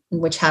in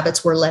and which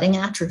habits we're letting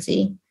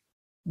atrophy,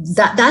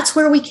 that's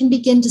where we can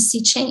begin to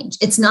see change.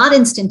 It's not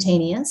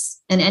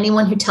instantaneous. And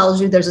anyone who tells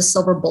you there's a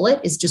silver bullet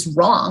is just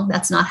wrong.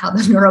 That's not how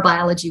the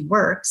neurobiology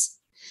works.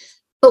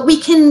 But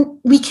we can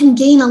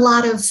gain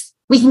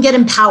we can get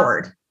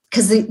empowered,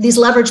 because these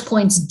leverage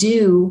points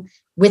do,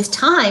 with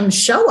time,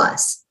 show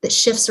us that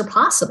shifts are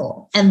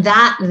possible. And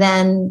that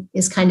then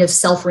is kind of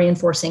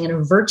self-reinforcing in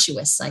a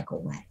virtuous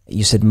cycle way.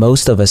 You said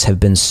most of us have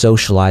been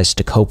socialized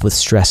to cope with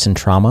stress and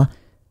trauma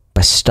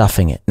by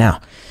stuffing it.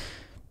 Now,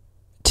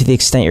 to the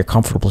extent you're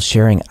comfortable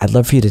sharing, I'd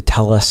love for you to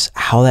tell us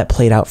how that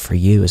played out for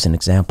you as an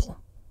example.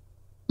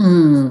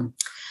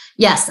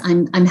 Yes,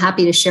 I'm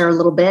happy to share a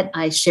little bit.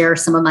 I share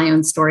some of my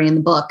own story in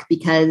the book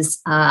because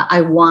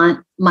I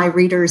want my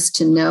readers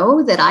to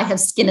know that I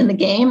have skin in the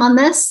game on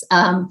this.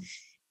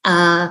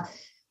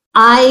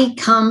 I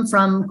come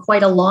from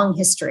quite a long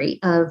history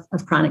of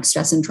chronic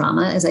stress and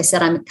trauma. As I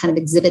said, I'm kind of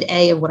exhibit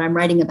A of what I'm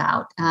writing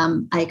about.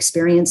 I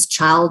experienced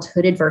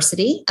childhood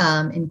adversity,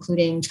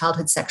 including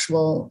childhood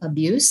sexual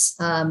abuse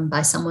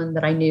by someone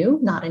that I knew,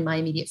 not in my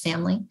immediate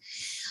family.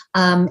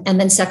 And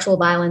then sexual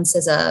violence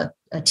as a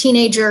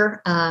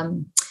teenager.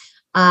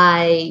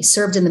 I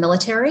served in the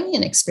military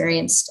and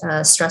experienced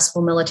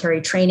stressful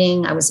military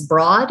training. I was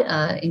abroad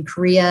in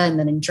Korea and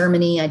then in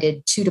Germany. I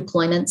did 2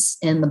 deployments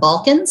in the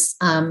Balkans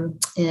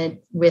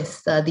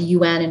with the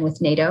UN and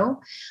with NATO.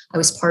 I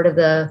was part of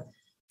the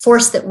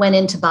force that went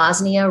into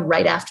Bosnia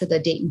right after the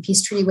Dayton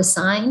Peace Treaty was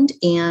signed,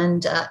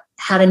 and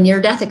had a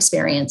near-death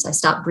experience. I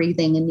stopped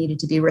breathing and needed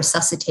to be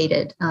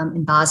resuscitated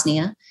in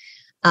Bosnia.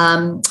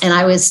 And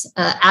I was,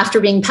 after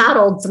being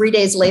paddled 3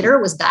 days later,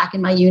 was back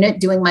in my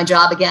unit doing my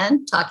job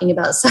again, talking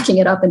about sucking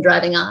it up and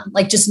driving on,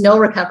 like just no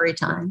recovery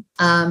time.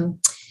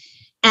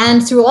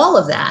 And through all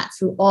of that,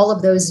 through all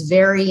of those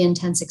very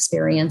intense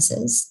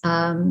experiences,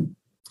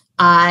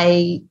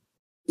 I,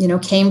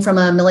 came from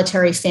a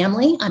military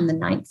family. I'm the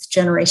 9th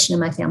generation in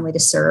my family to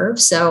serve.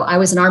 So I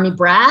was an Army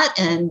brat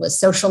and was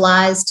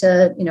socialized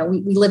to,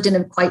 we lived in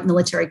a quite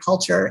military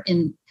culture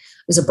and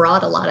was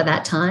abroad a lot of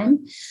that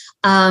time.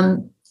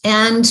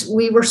 And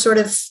we were sort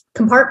of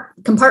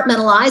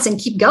compartmentalize and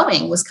keep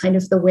going was kind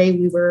of the way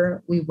we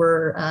were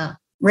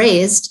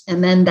raised.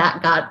 And then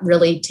that got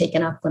really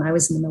taken up when I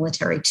was in the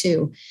military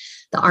too.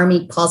 The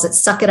Army calls it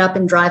suck it up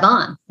and drive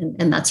on.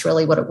 And that's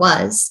really what it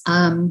was.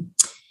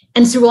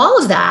 And through all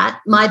of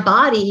that, my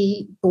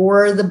body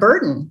bore the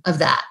burden of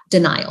that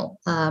denial.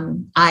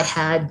 I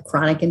had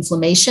chronic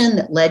inflammation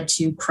that led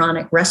to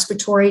chronic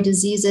respiratory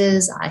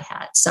diseases. I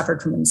had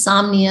suffered from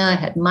insomnia. I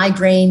had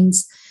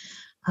migraines.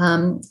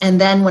 And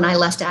then when I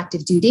left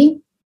active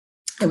duty,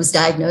 I was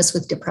diagnosed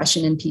with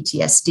depression and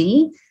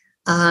PTSD,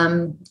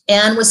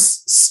 and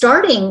was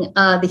starting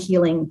the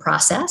healing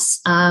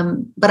process.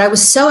 But I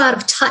was so out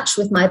of touch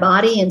with my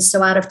body and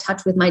so out of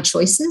touch with my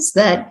choices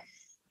that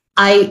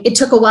it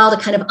took a while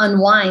to kind of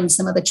unwind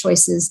some of the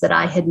choices that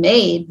I had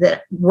made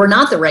that were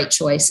not the right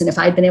choice. And if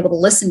I'd been able to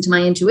listen to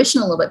my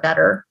intuition a little bit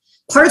better,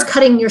 part of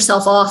cutting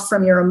yourself off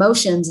from your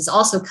emotions is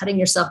also cutting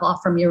yourself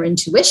off from your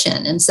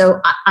intuition. And so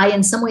I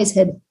in some ways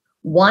had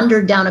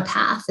wandered down a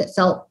path that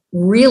felt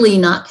really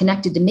not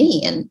connected to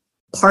me. And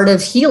part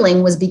of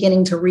healing was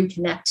beginning to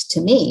reconnect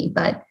to me.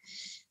 But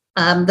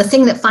the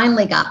thing that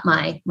finally got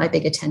my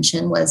big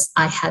attention was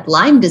I had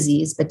Lyme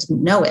disease, but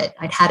didn't know it.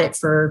 I'd had it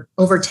for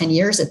over 10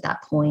 years at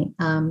that point.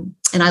 And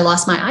I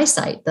lost my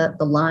eyesight. The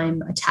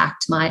Lyme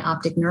attacked my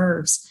optic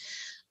nerves.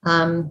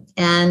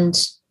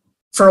 And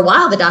for a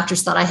while, the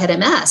doctors thought I had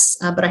MS,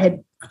 but I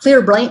had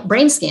clear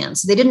brain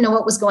scans. So they didn't know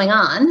what was going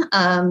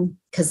on,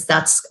 because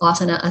that's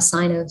often a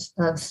sign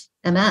of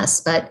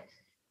MS. But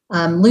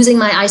losing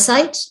my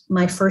eyesight,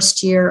 my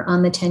first year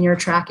on the tenure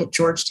track at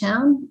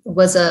Georgetown,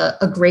 was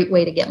a great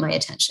way to get my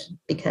attention,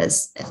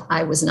 because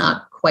I was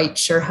not quite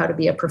sure how to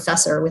be a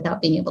professor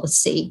without being able to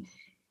see.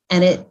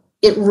 And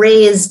it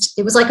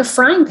was like a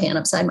frying pan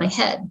upside my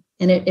head.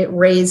 And it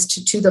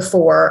raised to the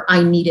fore,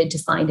 I needed to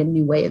find a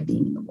new way of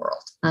being in the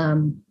world.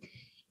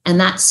 And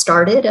that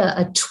started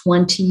a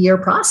 20-year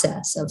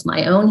process of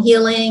my own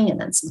healing and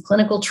then some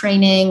clinical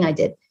training. I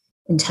did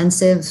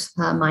intensive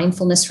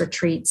mindfulness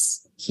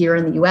retreats here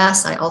in the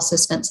US. I also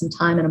spent some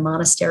time in a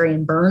monastery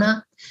in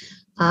Burma.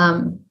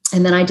 And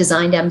then I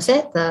designed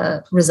MFIT,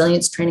 the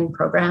resilience training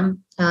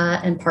program,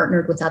 and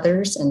partnered with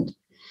others. And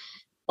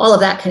all of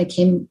that kind of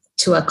came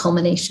to a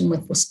culmination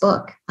with this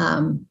book.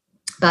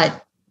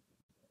 But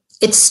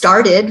it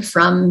started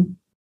from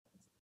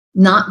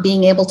not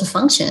being able to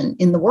function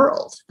in the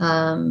world,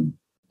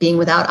 being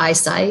without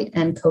eyesight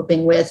and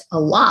coping with a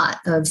lot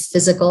of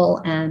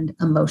physical and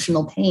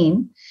emotional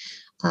pain.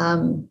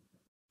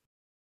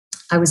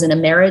 I was in a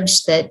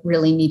marriage that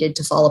really needed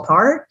to fall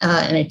apart,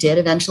 and it did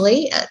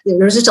eventually.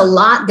 There was just a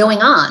lot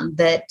going on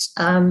that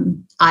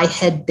I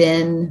had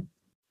been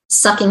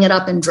sucking it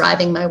up and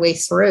driving my way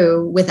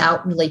through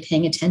without really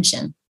paying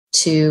attention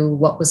to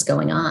what was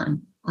going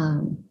on.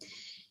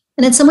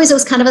 And in some ways, it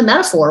was kind of a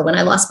metaphor. When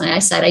I lost my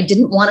eyesight, I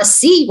didn't want to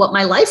see what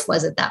my life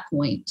was at that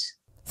point.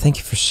 Thank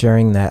you for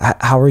sharing that.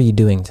 How are you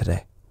doing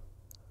today?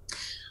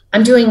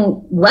 I'm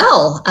doing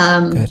well.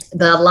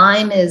 The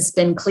Lyme has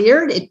been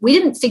cleared. We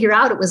didn't figure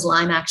out it was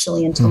Lyme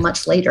actually until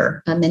much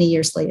later, many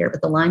years later,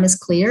 but the Lyme is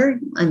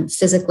cleared. I'm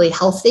physically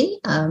healthy.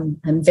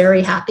 I'm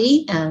very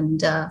happy,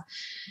 and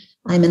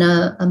I'm in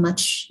a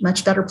much,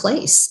 much better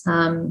place.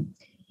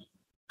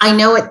 I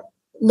know it,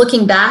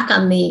 looking back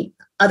on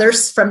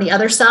from the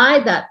other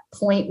side, that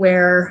point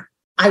where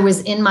I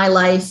was in my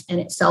life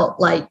and it felt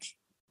like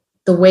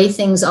the way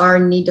things are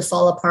need to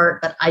fall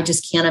apart, but I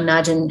just can't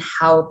imagine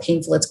how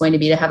painful it's going to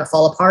be to have it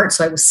fall apart.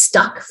 So I was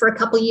stuck for a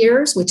couple of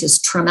years, which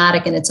is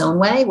traumatic in its own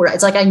way, where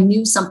it's like I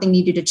knew something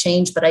needed to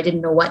change, but I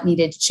didn't know what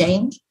needed to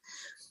change.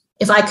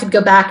 If I could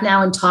go back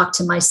now and talk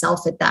to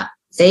myself at that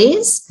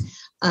phase,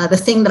 the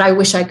thing that I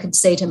wish I could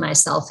say to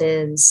myself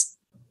is,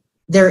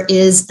 there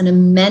is an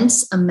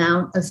immense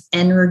amount of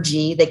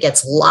energy that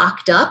gets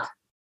locked up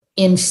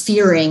in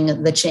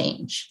fearing the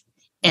change.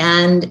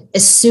 And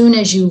as soon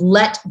as you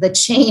let the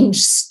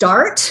change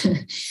start,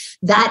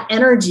 that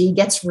energy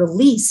gets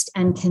released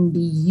and can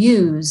be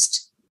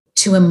used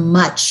to a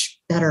much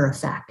better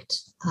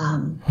effect.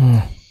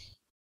 And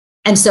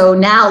so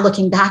now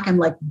looking back, I'm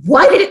like,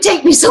 why did it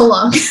take me so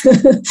long?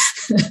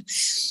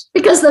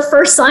 Because the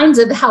first signs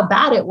of how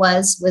bad it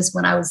was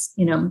when I was,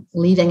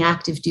 leaving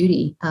active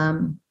duty.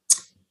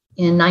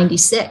 In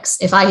 96.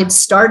 If I had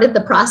started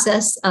the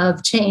process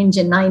of change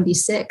in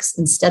 96,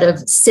 instead of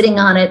sitting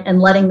on it and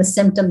letting the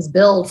symptoms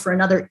build for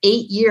another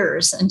 8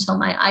 years until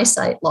my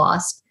eyesight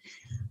lost,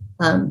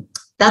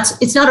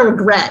 it's not a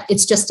regret.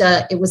 It's just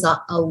it was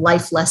a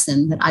life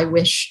lesson that I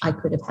wish I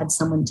could have had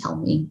someone tell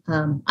me.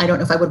 I don't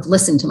know if I would have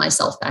listened to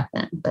myself back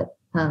then, but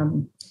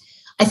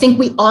I think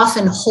we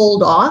often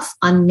hold off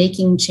on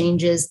making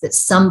changes that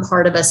some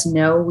part of us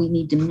know we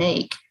need to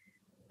make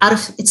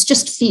it's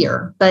just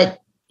fear, but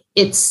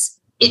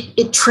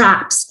it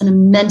traps an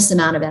immense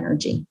amount of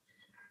energy,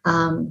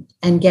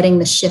 and getting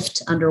the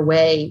shift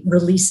underway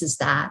releases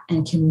that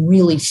and can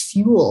really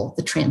fuel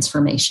the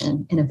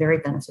transformation in a very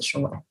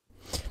beneficial way.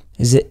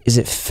 Is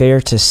it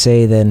fair to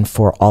say then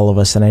for all of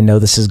us, and I know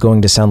this is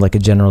going to sound like a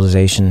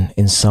generalization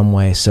in some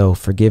way, so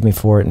forgive me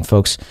for it, and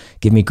folks,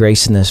 give me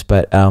grace in this,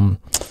 but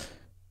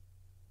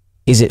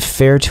is it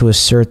fair to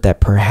assert that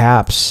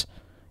perhaps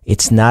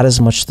it's not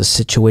as much the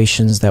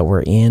situations that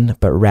we're in,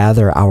 but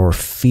rather our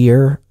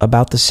fear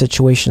about the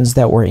situations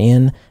that we're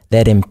in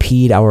that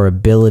impede our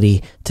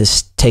ability to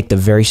take the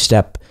very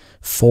step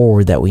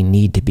forward that we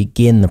need to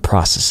begin the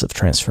process of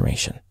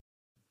transformation.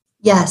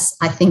 Yes,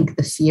 I think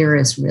the fear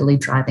is really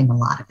driving a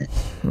lot of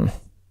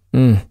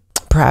it.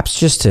 Perhaps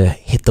just to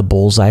hit the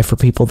bullseye for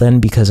people then,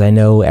 because I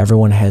know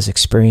everyone has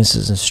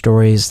experiences and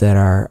stories that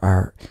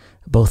are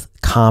both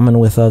common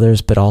with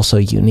others, but also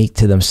unique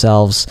to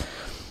themselves.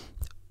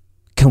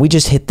 Can we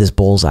just hit this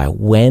bullseye?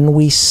 When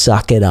we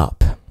suck it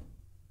up,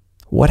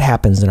 what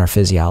happens in our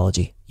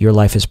physiology? Your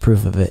life is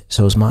proof of it.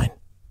 So is mine.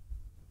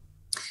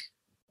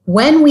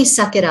 When we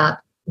suck it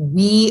up,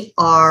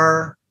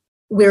 we're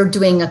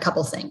doing a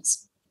couple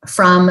things.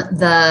 From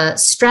the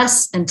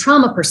stress and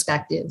trauma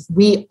perspective,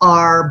 we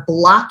are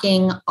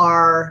blocking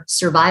our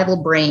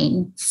survival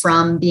brain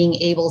from being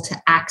able to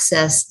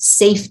access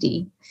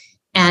safety.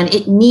 And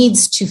it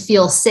needs to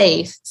feel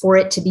safe for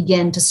it to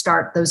begin to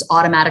start those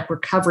automatic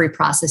recovery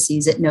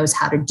processes it knows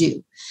how to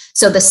do.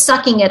 So the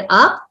sucking it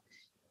up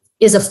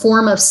is a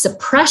form of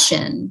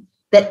suppression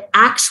that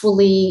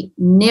actually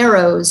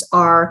narrows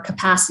our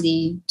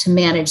capacity to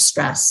manage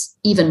stress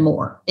even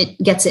more.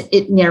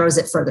 It narrows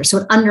it further. So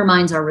it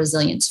undermines our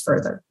resilience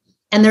further.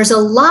 And there's a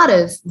lot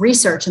of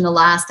research in the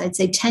last, I'd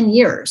say 10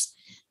 years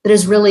that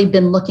has really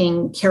been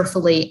looking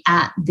carefully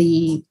at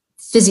the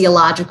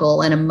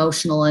physiological and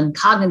emotional and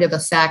cognitive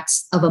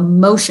effects of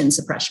emotion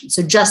suppression.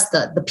 So just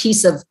the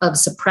piece of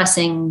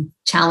suppressing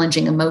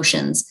challenging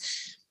emotions.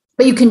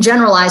 But you can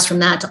generalize from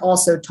that to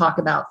also talk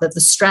about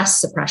the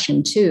stress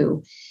suppression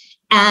too.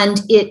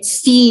 And it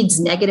feeds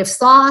negative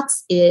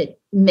thoughts. It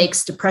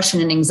makes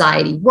depression and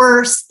anxiety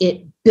worse.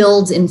 It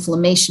builds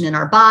inflammation in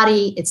our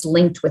body. It's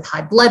linked with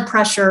high blood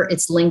pressure.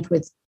 It's linked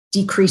with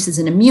decreases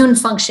in immune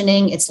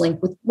functioning. It's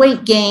linked with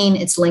weight gain.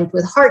 It's linked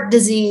with heart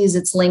disease.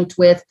 It's linked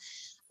with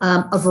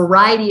a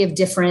variety of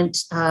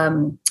different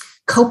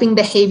coping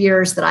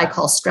behaviors that I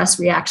call stress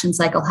reaction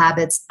cycle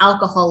habits,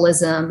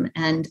 alcoholism,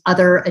 and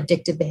other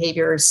addictive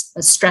behaviors,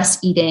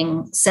 stress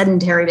eating,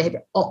 sedentary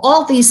behavior,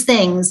 all these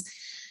things.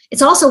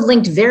 It's also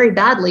linked very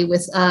badly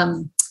with,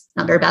 not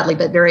very badly,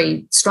 but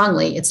very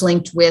strongly, it's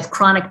linked with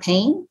chronic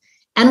pain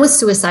and with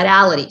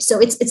suicidality. So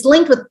it's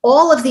linked with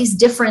all of these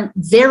different,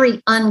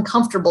 very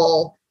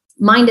uncomfortable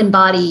mind and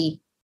body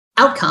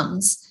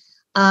outcomes.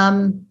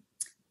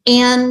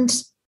 And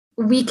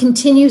we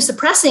continue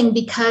suppressing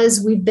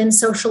because we've been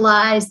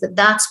socialized that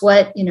that's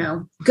what,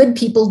 good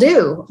people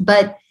do,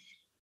 but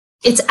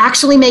it's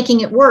actually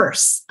making it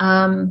worse.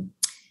 And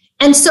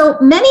so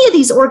many of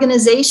these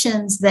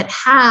organizations that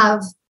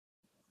have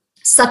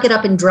suck it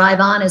up and drive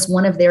on as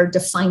one of their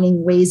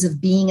defining ways of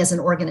being as an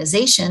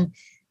organization,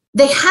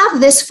 they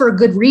have this for a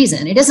good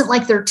reason. It isn't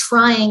like they're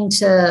trying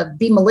to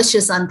be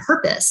malicious on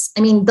purpose.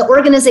 I mean, the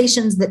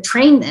organizations that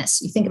train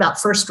this, you think about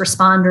first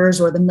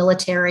responders or the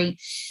military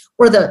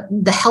or the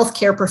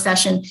healthcare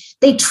profession,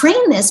 they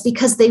train this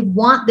because they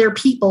want their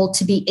people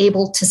to be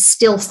able to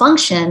still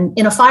function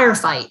in a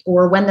firefight,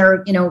 or when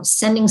they're,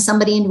 sending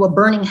somebody into a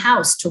burning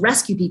house to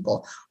rescue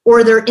people,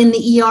 or they're in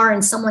the ER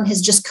and someone has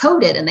just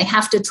coded and they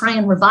have to try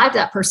and revive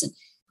that person.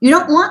 You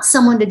don't want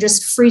someone to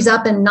just freeze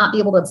up and not be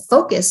able to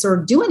focus or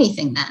do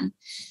anything then.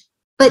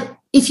 But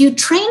if you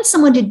train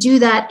someone to do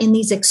that in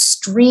these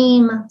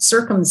extreme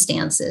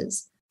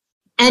circumstances,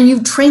 and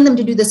you train them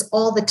to do this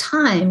all the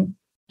time,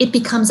 it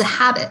becomes a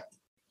habit.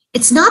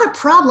 It's not a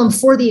problem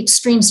for the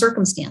extreme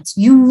circumstance.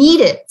 You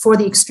need it for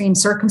the extreme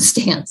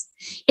circumstance.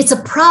 It's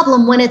a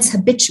problem when it's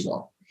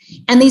habitual.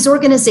 And these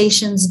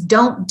organizations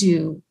don't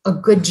do a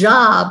good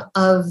job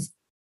of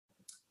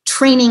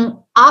training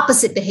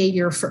opposite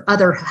behavior for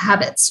other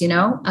habits,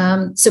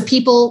 So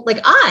people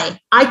like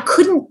I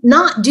couldn't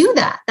not do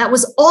that. That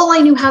was all I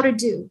knew how to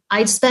do.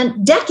 I'd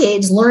spent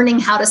decades learning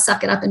how to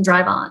suck it up and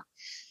drive on.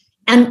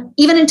 And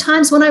even in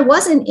times when I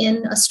wasn't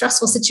in a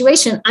stressful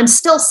situation, I'm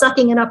still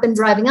sucking it up and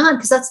driving on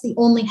because that's the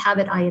only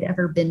habit I had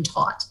ever been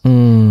taught.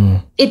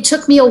 It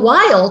took me a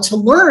while to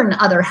learn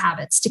other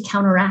habits to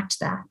counteract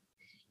that.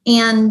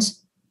 And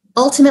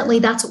ultimately,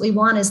 that's what we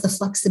want, is the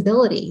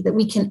flexibility, that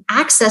we can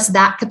access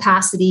that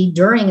capacity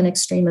during an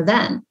extreme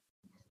event,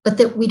 but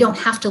that we don't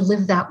have to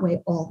live that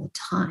way all the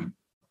time,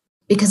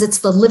 because it's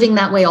the living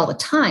that way all the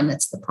time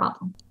that's the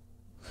problem.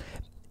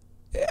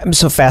 I'm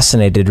so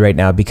fascinated right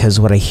now because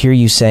what I hear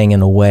you saying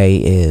in a way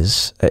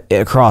is,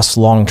 across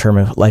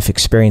long-term life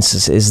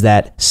experiences, is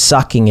that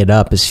sucking it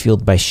up is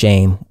fueled by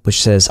shame, which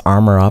says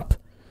armor up,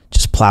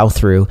 just plow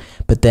through.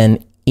 But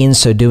then in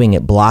so doing,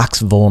 it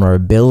blocks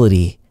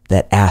vulnerability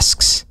that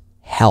asks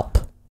help.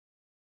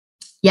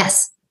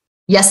 Yes.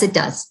 Yes, it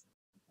does.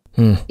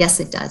 Yes,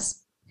 it does.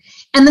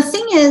 And the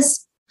thing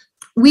is,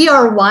 we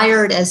are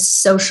wired as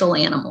social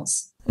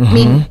animals. I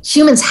mean,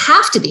 humans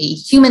have to be.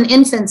 Human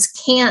infants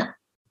can't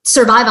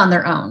survive on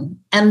their own.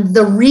 And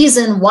the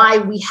reason why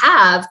we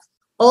have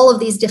all of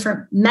these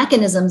different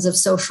mechanisms of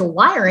social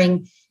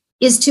wiring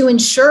is to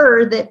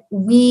ensure that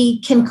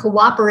we can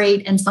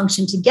cooperate and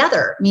function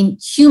together. I mean,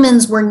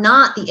 humans were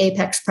not the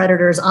apex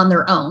predators on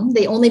their own.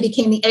 They only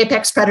became the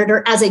apex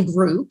predator as a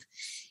group.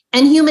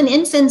 And human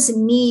infants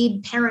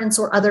need parents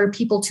or other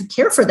people to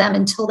care for them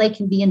until they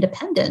can be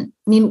independent.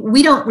 I mean,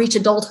 we don't reach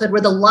adulthood. We're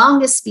the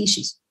longest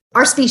species.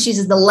 Our species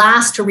is the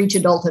last to reach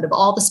adulthood of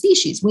all the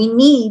species. We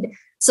need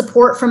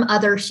support from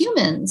other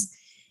humans.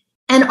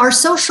 And our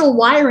social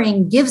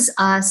wiring gives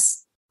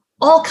us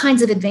all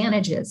kinds of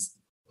advantages.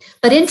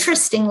 But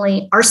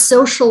interestingly, our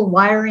social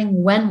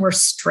wiring when we're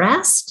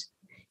stressed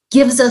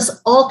gives us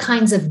all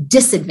kinds of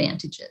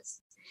disadvantages.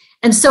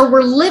 And so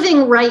we're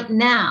living right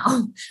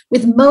now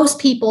with most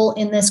people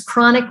in this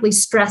chronically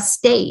stressed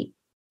state.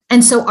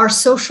 And so our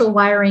social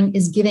wiring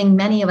is giving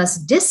many of us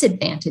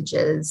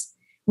disadvantages.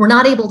 We're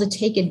not able to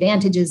take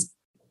advantage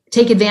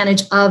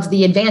of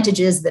the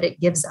advantages that it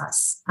gives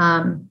us.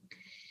 And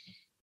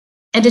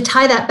to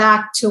tie that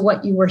back to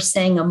what you were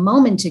saying a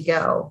moment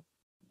ago,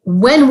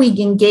 when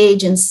we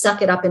engage and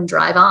suck it up and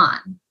drive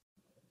on,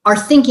 our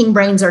thinking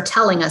brains are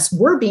telling us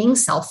we're being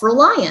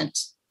self-reliant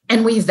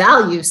and we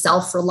value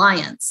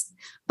self-reliance.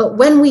 But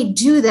when we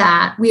do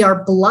that, we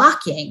are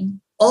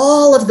blocking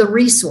all of the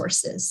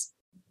resources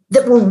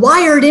that were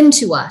wired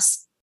into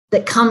us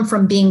that come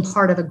from being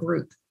part of a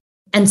group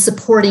and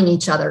supporting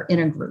each other in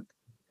a group.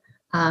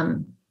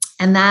 And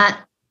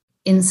that,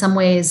 in some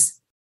ways,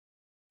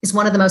 is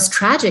one of the most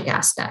tragic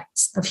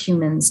aspects of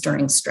humans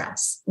during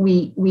stress.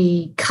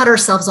 We cut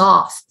ourselves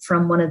off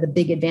from one of the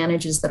big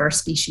advantages that our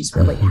species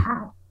really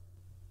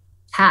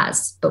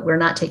has, but we're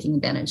not taking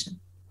advantage of.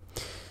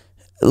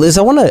 Liz,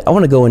 I want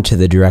to go into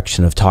the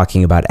direction of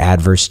talking about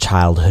adverse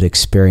childhood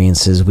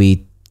experiences.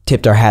 We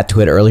tipped our hat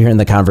to it earlier in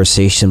the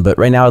conversation, but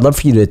right now I'd love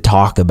for you to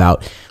talk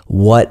about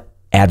what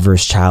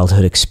adverse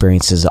childhood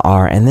experiences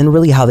are and then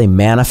really how they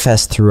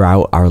manifest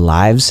throughout our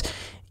lives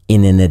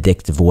in an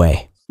addictive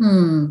way.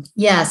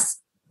 Yes.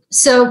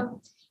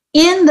 So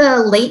in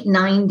the late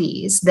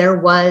 90s, there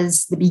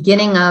was the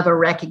beginning of a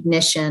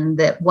recognition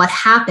that what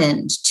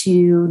happened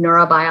to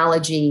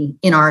neurobiology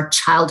in our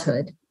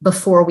childhood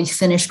before we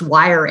finished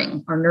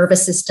wiring our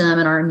nervous system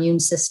and our immune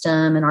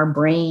system and our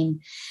brain,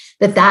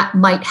 that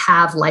might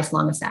have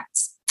lifelong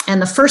effects.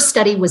 And the first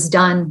study was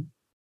done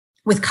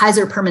with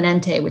Kaiser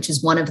Permanente, which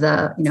is one of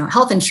the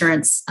health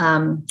insurance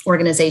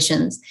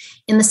organizations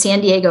in the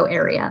San Diego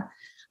area.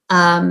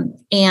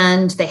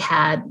 And they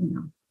had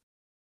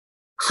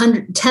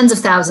tens of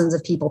thousands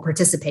of people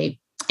participate.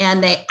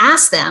 And they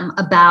asked them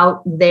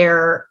about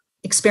their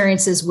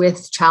experiences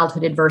with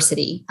childhood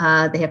adversity.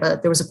 There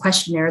was a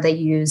questionnaire they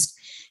used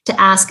to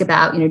ask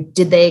about,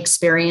 did they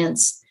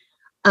experience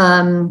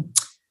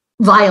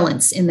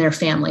violence in their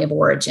family of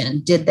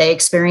origin? Did they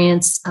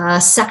experience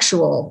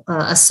sexual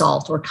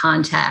assault or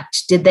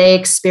contact? Did they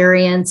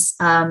experience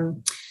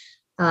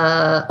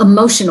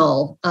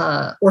emotional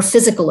or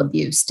physical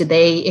abuse? Did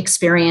they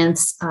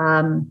experience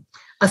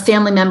a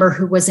family member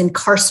who was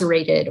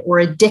incarcerated or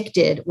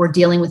addicted or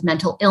dealing with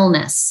mental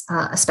illness,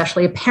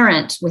 especially a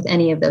parent with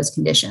any of those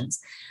conditions?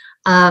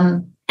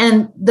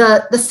 And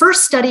the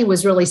first study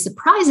was really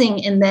surprising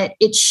in that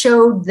it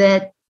showed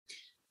that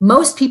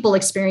most people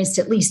experienced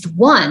at least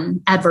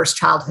one adverse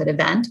childhood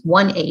event,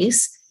 one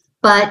ACE,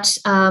 but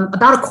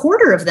about a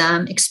quarter of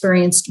them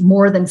experienced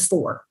more than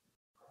 4.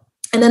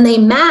 And then they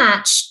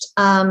matched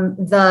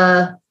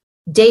the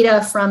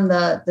data from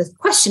the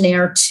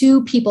questionnaire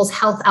to people's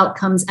health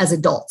outcomes as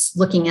adults,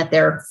 looking at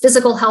their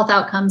physical health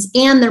outcomes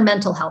and their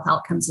mental health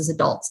outcomes as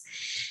adults.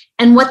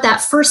 And what that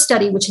first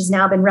study, which has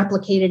now been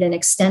replicated and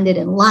extended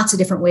in lots of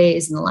different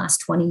ways in the last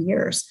 20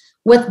 years,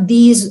 what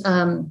these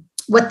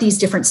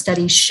different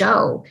studies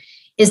show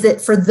is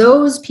that for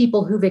those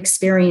people who've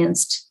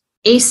experienced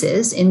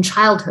ACEs in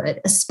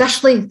childhood,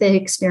 especially if they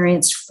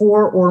experienced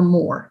 4 or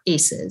more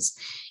ACEs,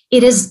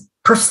 it is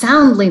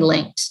profoundly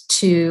linked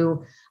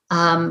to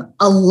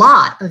a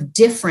lot of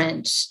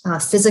different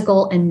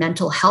physical and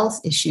mental health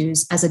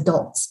issues as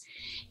adults.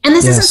 And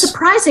this isn't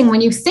surprising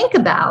when you think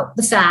about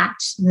the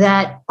fact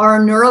that our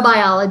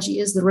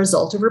neurobiology is the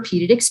result of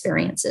repeated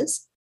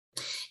experiences.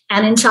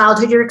 And in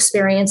childhood, you're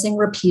experiencing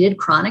repeated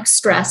chronic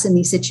stress in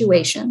these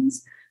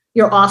situations.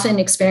 You're often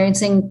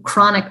experiencing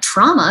chronic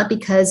trauma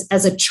because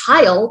as a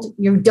child,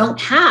 you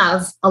don't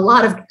have a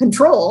lot of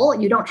control.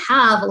 You don't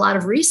have a lot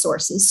of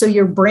resources. So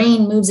your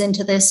brain moves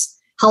into this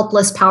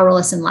helpless,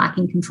 powerless, and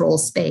lacking control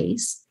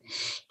space.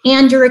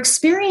 And you're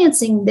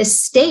experiencing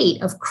this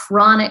state of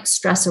chronic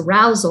stress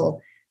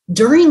arousal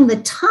during the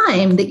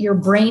time that your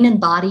brain and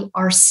body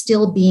are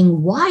still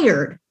being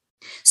wired.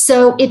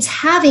 So it's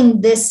having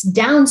this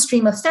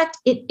downstream effect.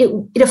 It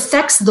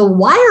affects the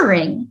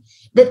wiring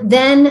that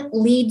then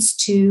leads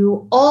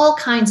to all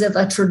kinds of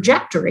a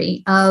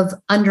trajectory of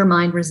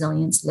undermined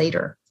resilience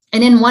later.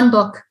 And in one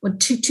book,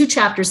 two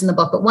chapters in the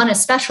book, but one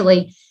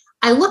especially,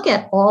 I look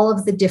at all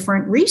of the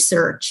different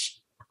research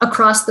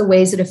across the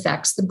ways it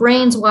affects the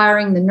brain's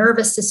wiring, the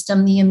nervous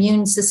system, the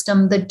immune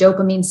system, the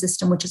dopamine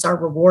system, which is our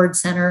reward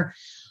center,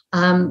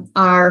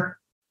 our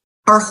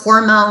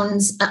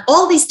hormones,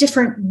 all these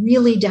different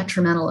really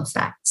detrimental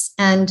effects.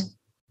 And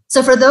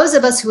so for those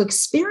of us who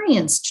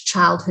experienced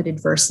childhood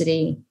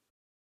adversity,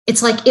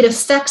 it's like it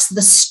affects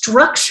the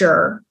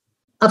structure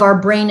of our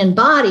brain and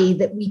body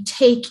that we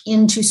take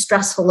into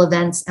stressful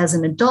events as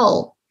an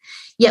adult.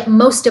 Yet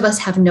most of us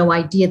have no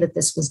idea that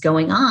this was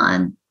going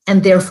on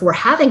and therefore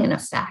having an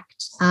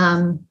effect.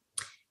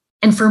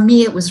 And for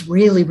me, it was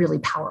really, really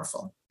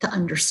powerful to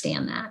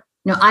understand that.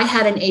 I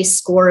had an ACE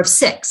score of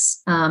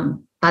 6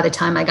 by the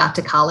time I got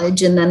to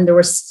college. And then there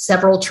were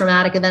several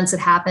traumatic events that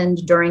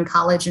happened during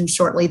college and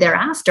shortly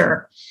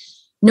thereafter.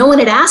 No one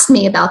had asked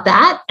me about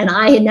that. And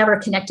I had never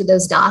connected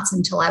those dots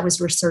until I was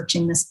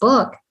researching this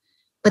book.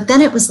 But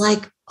then it was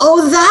like,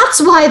 oh, that's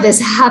why this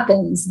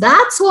happens.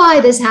 That's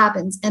why this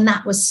happens. And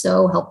that was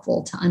so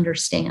helpful to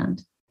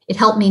understand. It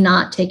helped me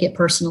not take it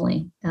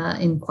personally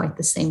in quite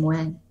the same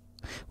way.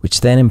 Which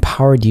then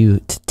empowered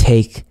you to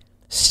take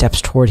steps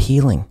toward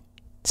healing,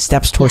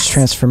 steps towards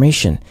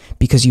transformation,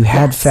 because you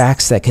had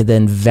facts that could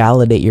then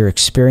validate your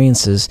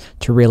experiences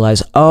to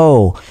realize,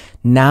 oh,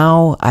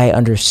 now I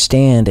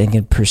understand and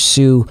can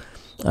pursue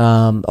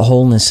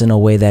wholeness in a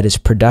way that is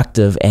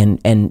productive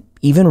and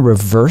even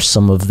reverse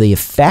some of the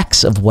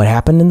effects of what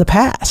happened in the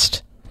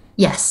past.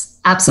 Yes,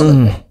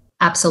 absolutely.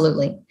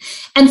 Absolutely.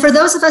 And for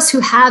those of us who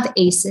have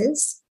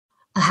ACEs,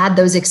 had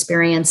those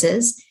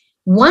experiences,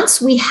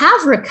 once we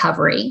have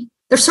recovery,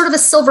 there's sort of a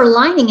silver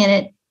lining in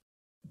it.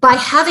 By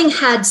having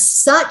had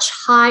such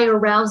high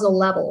arousal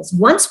levels,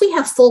 once we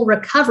have full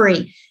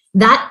recovery,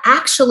 that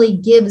actually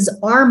gives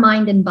our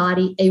mind and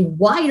body a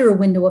wider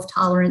window of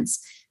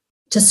tolerance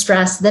to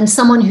stress than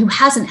someone who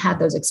hasn't had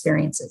those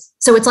experiences.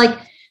 So it's like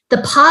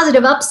the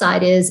positive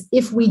upside is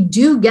if we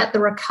do get the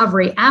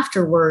recovery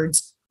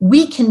afterwards,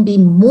 we can be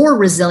more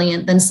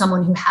resilient than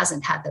someone who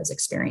hasn't had those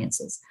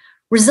experiences.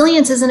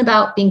 Resilience isn't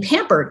about being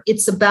pampered.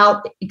 It's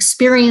about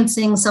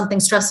experiencing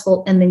something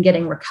stressful and then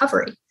getting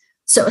recovery.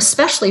 So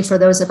especially for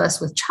those of us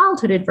with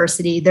childhood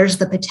adversity, there's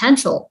the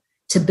potential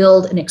to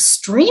build an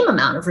extreme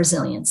amount of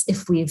resilience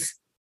if we've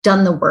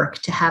done the work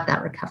to have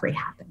that recovery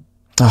happen.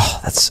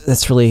 Oh,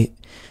 that's really,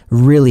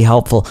 really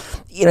helpful.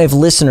 If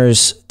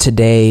listeners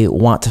today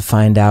want to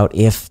find out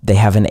if they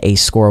have an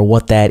ACE score,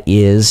 what that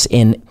is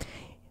in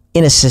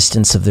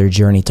assistance of their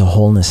journey to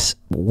wholeness,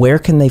 where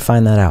can they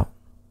find that out?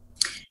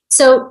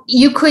 So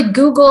you could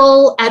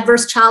Google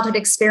Adverse Childhood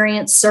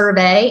Experience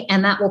Survey,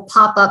 and that will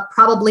pop up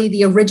probably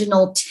the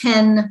original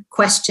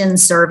 10-question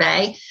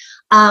survey.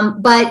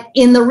 But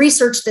in the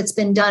research that's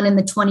been done in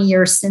the 20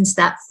 years since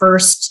that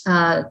first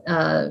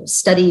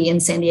study in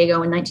San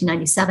Diego in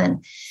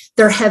 1997,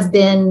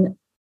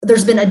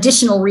 there's been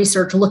additional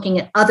research looking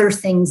at other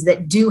things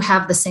that do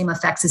have the same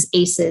effects as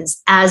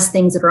ACEs as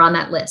things that are on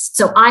that list.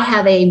 So I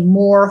have a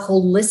more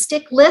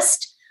holistic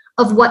list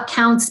of what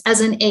counts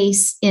as an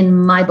ACE in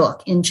my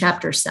book in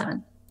chapter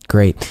 7.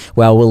 Great.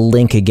 Well, we'll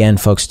link again,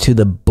 folks, to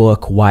the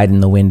book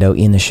Widen the Window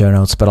in the show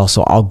notes, but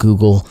also I'll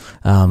Google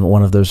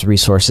one of those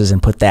resources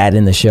and put that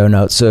in the show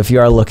notes. So if you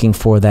are looking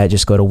for that,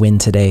 just go to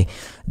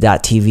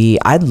wintoday.tv.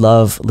 I'd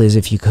love, Liz,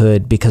 if you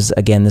could, because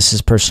again, this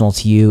is personal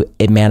to you.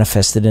 It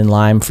manifested in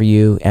Lyme for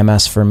you,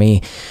 MS for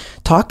me.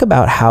 Talk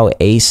about how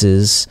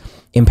ACEs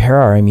impair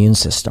our immune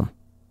system.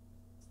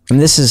 And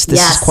this is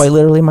quite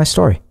literally my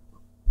story.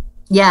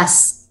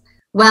 Yes.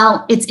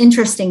 Well, it's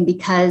interesting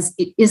because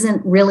it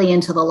isn't really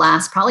until the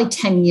last probably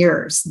 10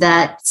 years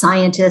that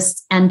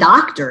scientists and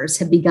doctors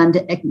have begun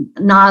to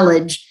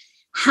acknowledge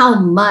how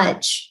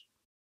much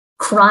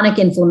chronic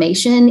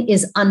inflammation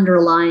is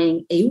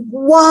underlying a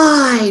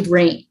wide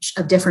range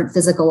of different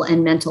physical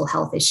and mental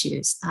health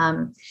issues.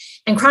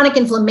 And chronic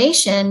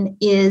inflammation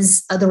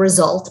is the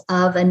result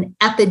of an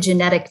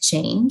epigenetic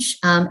change.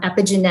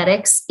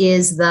 Epigenetics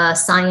is the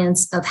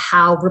science of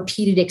how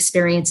repeated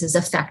experiences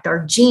affect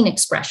our gene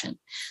expression.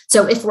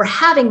 So if we're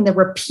having the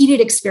repeated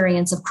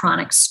experience of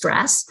chronic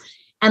stress,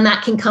 and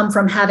that can come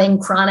from having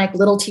chronic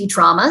little t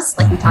traumas,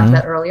 like we talked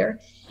about earlier,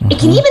 it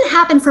can even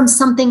happen from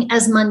something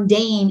as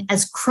mundane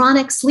as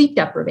chronic sleep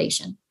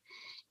deprivation.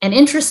 And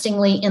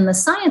interestingly, in the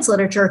science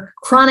literature,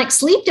 chronic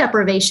sleep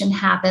deprivation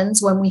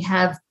happens when we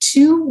have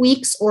 2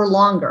 weeks or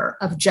longer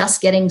of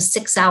just getting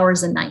 6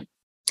 hours a night.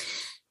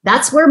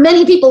 That's where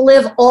many people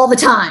live all the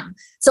time.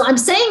 So I'm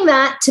saying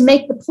that to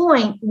make the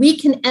point, we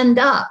can end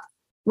up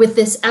with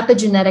this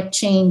epigenetic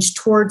change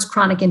towards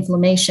chronic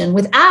inflammation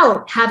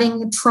without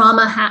having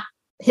trauma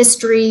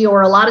history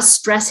or a lot of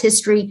stress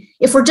history.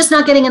 If we're just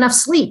not getting enough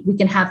sleep, we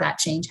can have that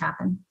change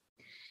happen.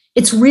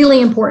 It's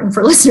really important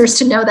for listeners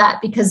to know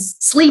that because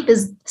sleep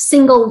is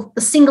the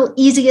single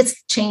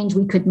easiest change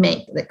we could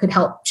make that could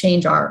help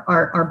change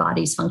our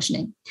body's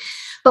functioning.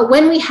 But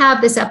when we have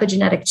this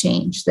epigenetic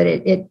change, that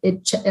it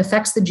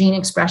affects the gene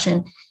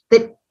expression,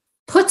 that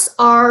puts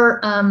our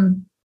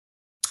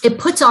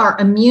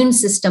immune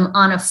system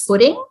on a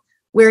footing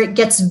where it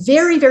gets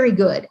very, very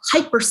good,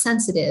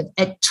 hypersensitive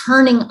at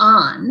turning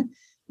on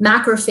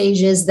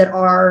macrophages that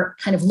are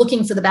kind of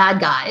looking for the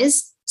bad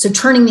guys. So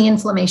turning the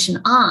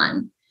inflammation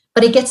on.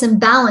 But it gets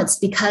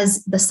imbalanced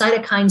because the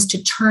cytokines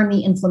to turn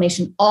the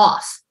inflammation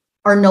off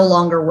are no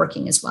longer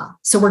working as well.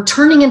 So we're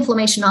turning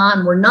inflammation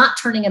on, we're not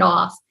turning it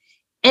off.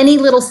 Any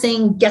little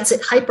thing gets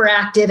it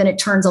hyperactive and it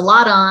turns a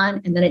lot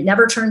on, and then it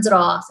never turns it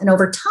off. And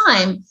over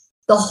time,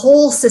 the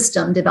whole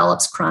system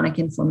develops chronic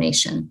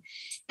inflammation.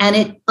 And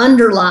it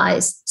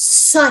underlies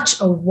such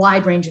a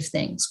wide range of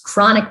things: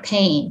 chronic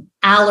pain,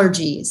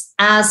 allergies,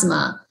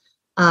 asthma,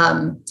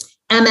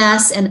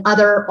 MS and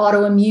other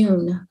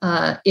autoimmune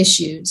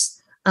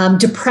issues,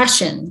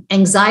 depression,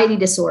 anxiety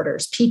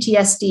disorders,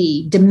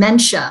 PTSD,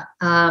 dementia,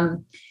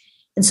 and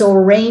so a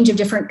range of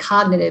different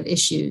cognitive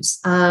issues,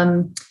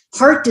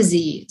 heart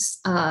disease,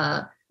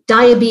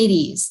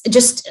 diabetes,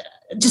 just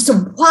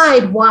a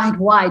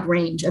wide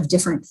range of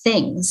different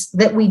things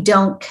that we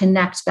don't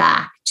connect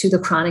back to the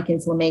chronic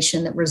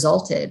inflammation that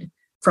resulted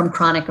from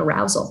chronic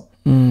arousal.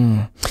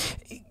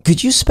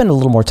 Could you spend a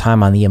little more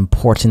time on the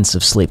importance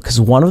of sleep?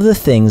 Because one of the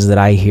things that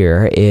I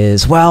hear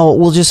is, well,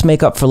 we'll just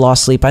make up for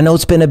lost sleep. I know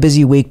it's been a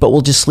busy week, but we'll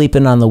just sleep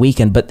in on the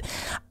weekend. But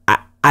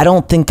I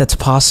don't think that's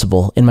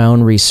possible in my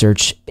own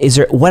research.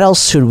 What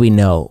else should we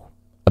know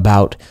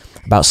about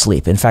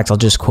sleep? In fact, I'll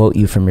just quote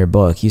you from your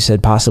book. You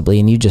said possibly,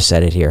 and you just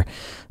said it here.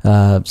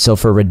 So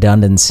for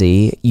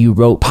redundancy, you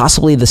wrote,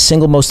 possibly the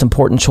single most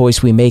important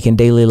choice we make in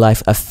daily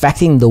life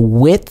affecting the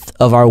width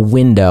of our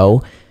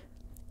window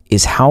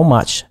is how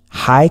much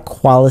high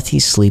quality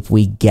sleep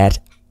we get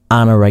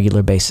on a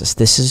regular basis.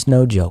 This is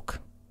no joke.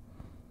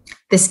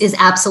 This is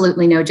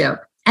absolutely no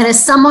joke. And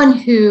as someone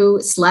who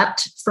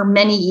slept for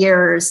many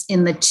years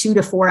in the 2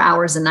 to 4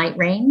 hours a night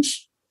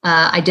range,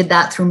 I did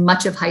that through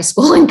much of high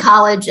school and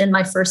college and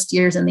my first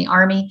years in the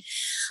Army.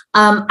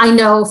 I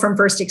know from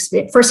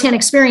firsthand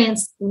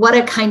experience what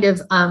a kind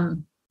of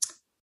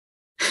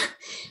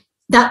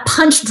that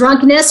punch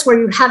drunkenness where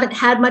you haven't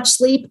had much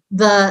sleep,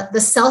 the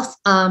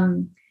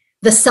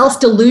self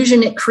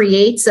delusion it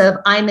creates of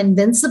I'm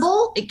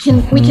invincible. We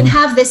can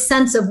have this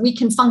sense of we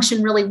can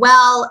function really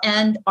well,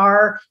 and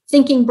our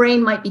thinking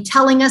brain might be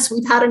telling us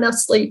we've had enough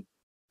sleep.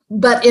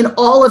 But in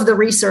all of the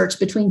research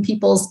between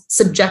people's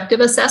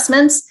subjective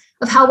assessments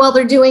of how well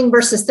they're doing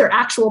versus their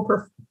actual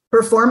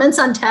performance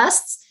on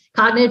tests,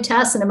 cognitive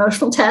tests and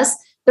emotional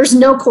tests, there's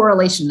no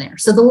correlation there.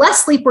 So the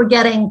less sleep we're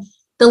getting,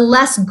 the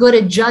less good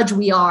a judge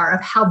we are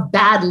of how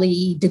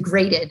badly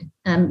degraded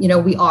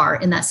we are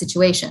in that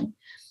situation.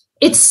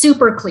 It's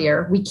super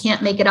clear we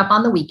can't make it up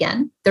on the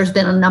weekend. There's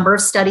been a number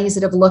of studies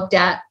that have looked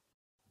at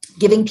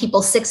giving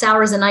people 6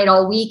 hours a night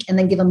all week and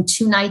then give them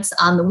 2 nights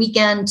on the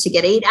weekend to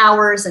get 8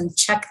 hours and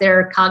check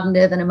their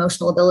cognitive and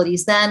emotional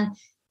abilities then.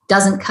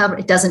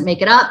 It doesn't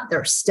make it up.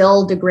 They're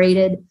still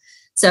degraded.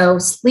 So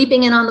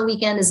sleeping in on the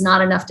weekend is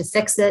not enough to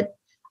fix it.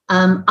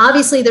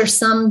 Obviously, there's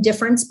some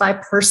difference by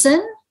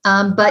person,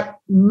 but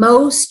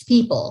most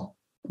people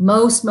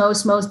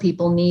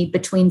need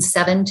between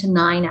 7 to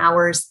 9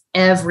 hours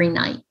every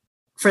night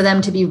for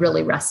them to be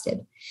really rested.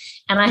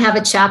 And I have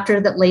a chapter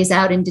that lays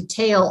out in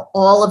detail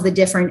all of the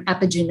different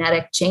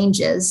epigenetic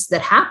changes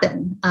that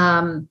happen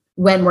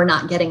when we're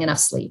not getting enough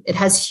sleep. It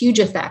has huge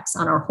effects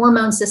on our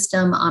hormone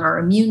system, on our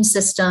immune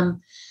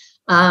system.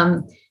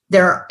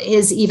 There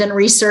is even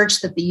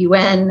research that the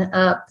UN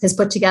has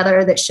put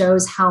together that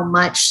shows how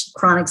much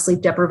chronic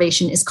sleep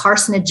deprivation is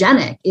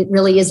carcinogenic. It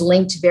really is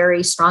linked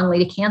very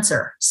strongly to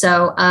cancer.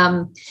 So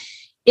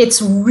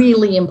it's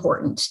really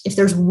important. If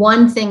there's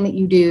one thing that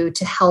you do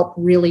to help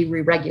really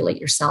re-regulate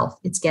yourself,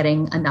 it's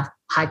getting enough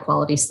high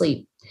quality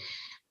sleep.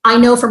 I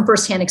know from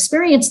firsthand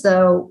experience,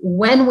 though,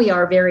 when we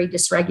are very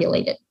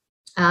dysregulated,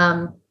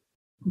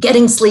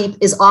 getting sleep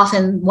is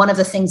often one of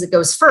the things that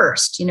goes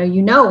first.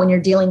 When you're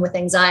dealing with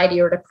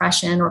anxiety or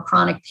depression or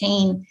chronic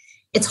pain,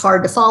 it's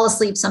hard to fall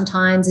asleep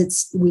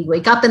sometimes. We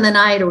wake up in the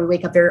night or we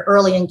wake up very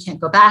early and can't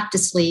go back to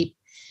sleep.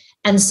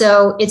 And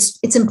so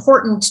it's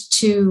important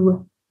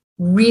to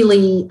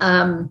really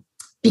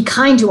be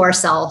kind to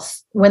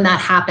ourselves when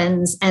that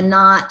happens and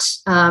not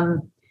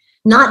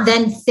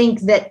then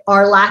think that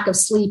our lack of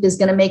sleep is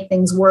going to make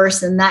things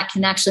worse, and that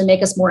can actually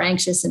make us more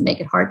anxious and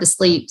make it hard to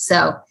sleep.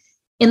 So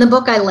in the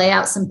book, I lay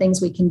out some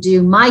things we can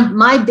do.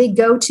 My big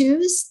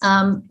go-tos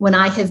when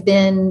I have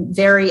been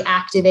very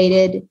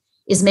activated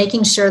is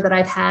making sure that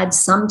I've had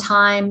some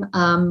time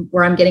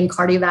where I'm getting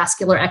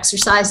cardiovascular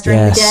exercise during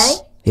the day.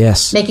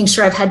 Yes. Making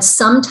sure I've had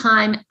some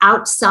time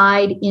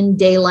outside in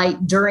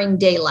daylight during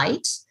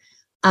daylight.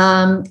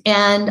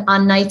 And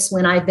on nights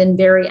when I've been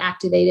very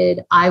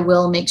activated, I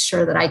will make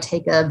sure that I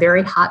take a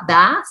very hot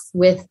bath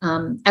with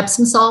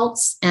Epsom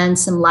salts and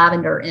some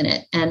lavender in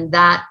it. And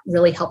that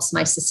really helps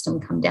my system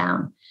come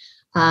down.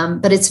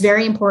 But it's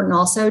very important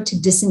also to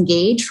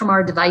disengage from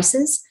our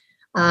devices.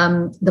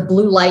 The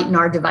blue light in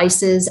our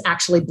devices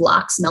actually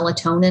blocks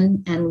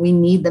melatonin, and we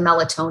need the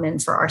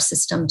melatonin for our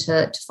system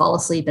to fall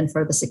asleep and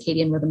for the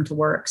circadian rhythm to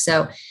work.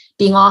 So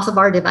being off of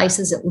our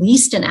devices at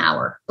least an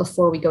hour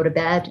before we go to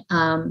bed.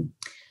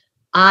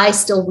 I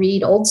still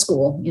read old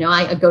school.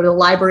 I go to the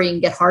library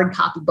and get hard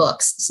copy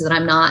books so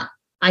that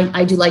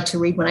I do like to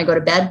read when I go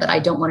to bed, but I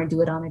don't want to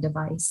do it on a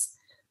device.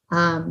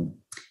 And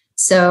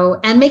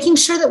making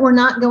sure that we're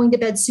not going to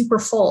bed super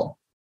full.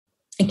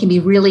 It can be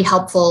really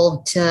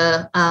helpful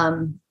to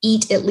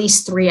eat at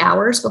least 3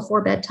 hours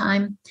before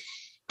bedtime.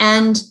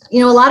 And,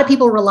 a lot of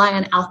people rely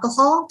on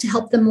alcohol to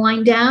help them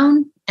wind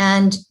down.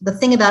 And the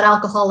thing about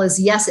alcohol is,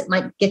 yes, it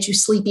might get you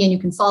sleepy and you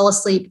can fall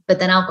asleep, but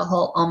then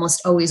alcohol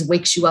almost always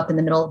wakes you up in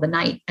the middle of the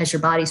night as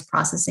your body's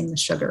processing the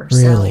sugar.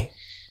 Really? So,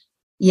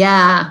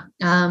 yeah.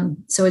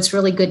 So it's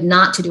really good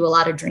not to do a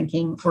lot of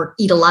drinking or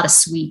eat a lot of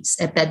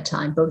sweets at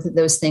bedtime. Both of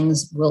those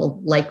things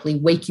will likely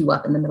wake you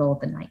up in the middle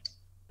of the night.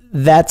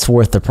 That's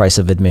worth the price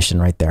of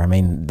admission right there. I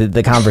mean,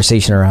 the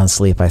conversation around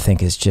sleep, I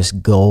think, is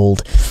just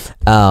gold.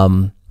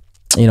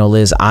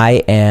 Liz,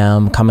 I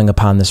am coming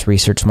upon this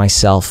research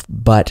myself,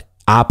 but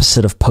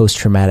opposite of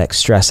post-traumatic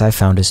stress, I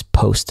found is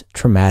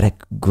post-traumatic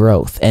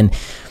growth. And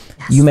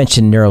you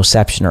mentioned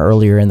neuroception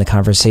earlier in the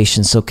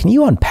conversation. So can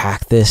you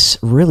unpack this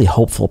really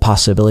hopeful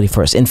possibility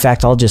for us? In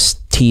fact, I'll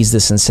just tease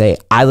this and say,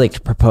 I like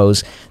to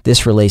propose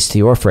this relates to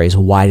your phrase,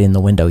 widen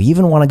the window. You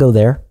even want to go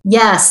there?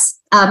 Yes.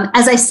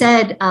 As I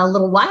said a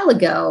little while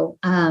ago,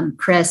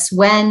 Chris,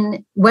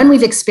 when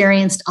we've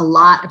experienced a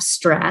lot of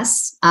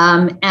stress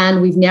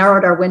and we've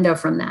narrowed our window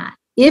from that,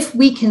 if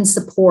we can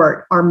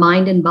support our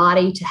mind and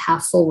body to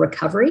have full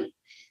recovery,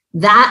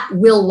 that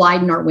will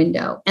widen our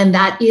window. And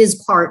that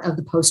is part of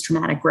the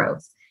post-traumatic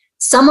growth.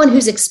 Someone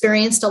who's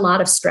experienced a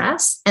lot of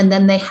stress and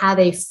then they have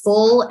a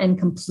full and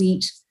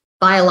complete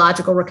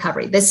biological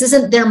recovery. This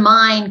isn't their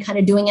mind kind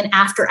of doing an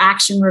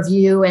after-action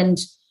review, and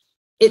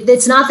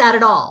it's not that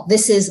at all.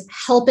 This is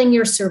helping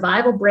your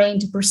survival brain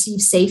to perceive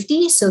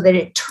safety so that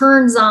it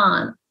turns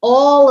on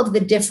all of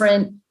the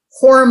different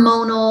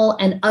hormonal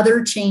and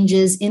other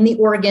changes in the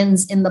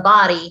organs in the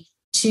body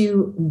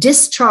to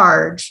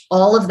discharge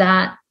all of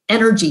that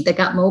energy that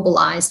got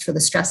mobilized for the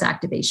stress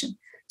activation.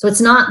 So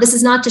this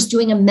is not just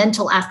doing a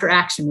mental after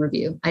action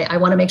review. I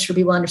want to make sure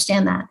people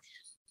understand that.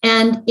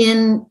 And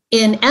in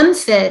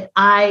MFIT,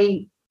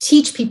 I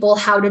teach people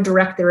how to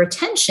direct their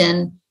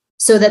attention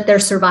so that their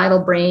survival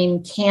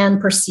brain can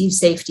perceive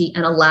safety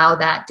and allow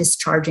that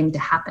discharging to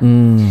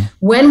happen.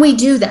 When we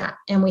do that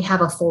and we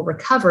have a full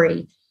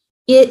recovery,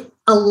 it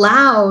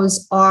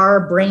allows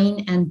our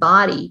brain and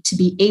body to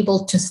be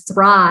able to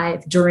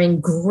thrive during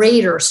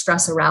greater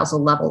stress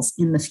arousal levels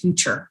in the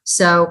future.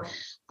 So,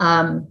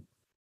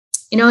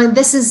 and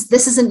this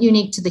isn't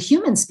unique to the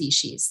human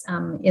species.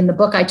 In the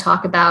book, I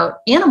talk about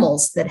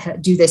animals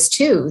that do this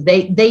too.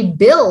 They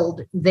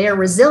build their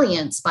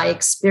resilience by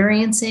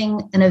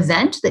experiencing an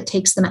event that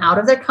takes them out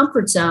of their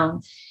comfort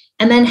zone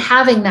and then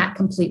having that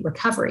complete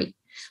recovery.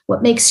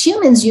 What makes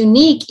humans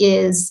unique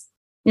is,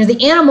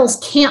 the animals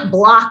can't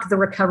block the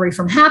recovery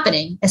from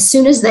happening. As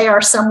soon as they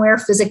are somewhere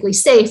physically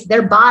safe,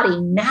 their body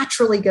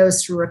naturally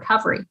goes through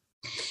recovery.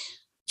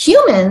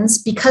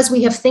 Humans, because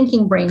we have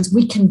thinking brains,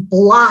 we can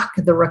block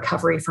the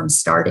recovery from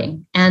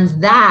starting,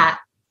 and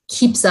that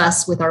keeps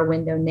us with our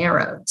window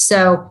narrowed.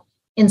 So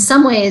in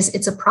some ways,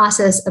 it's a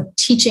process of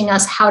teaching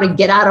us how to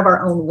get out of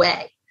our own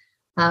way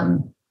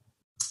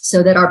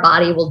so that our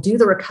body will do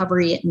the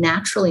recovery it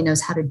naturally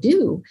knows how to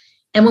do.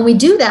 And when we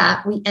do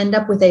that, we end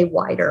up with a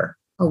wider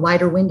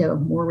window,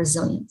 more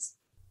resilience.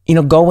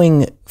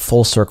 Going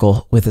full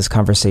circle with this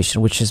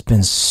conversation, which has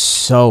been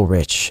so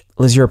rich.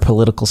 Liz, you're a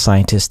political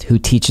scientist who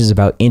teaches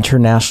about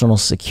international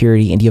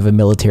security, and you have a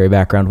military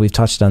background. We've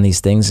touched on these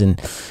things. And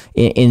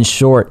in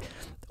short,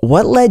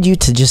 what led you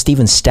to just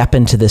even step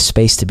into this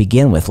space to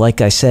begin with?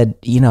 Like I said,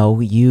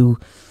 you,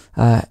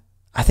 I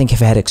think, have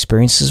had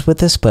experiences with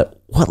this, but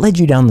what led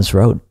you down this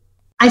road?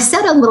 I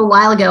said a little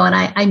while ago, and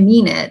I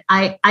mean it.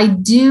 I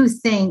do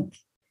think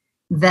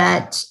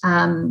that,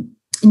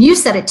 and you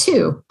said it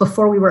too,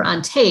 before we were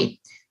on tape,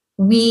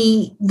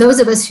 those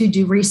of us who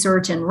do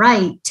research and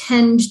write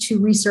tend to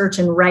research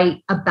and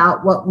write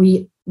about what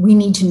we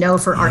need to know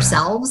for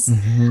ourselves.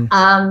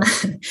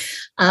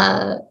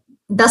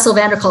 Bessel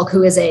van der Kolk,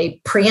 who is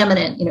a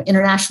preeminent,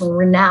 internationally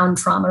renowned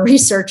trauma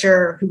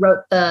researcher who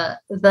wrote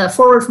the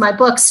foreword for my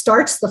book,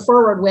 starts the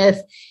foreword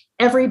with,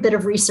 every bit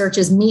of research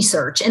is me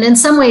search. And in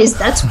some ways,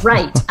 that's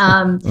right.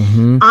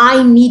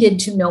 I needed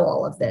to know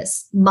all of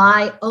this.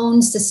 My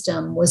own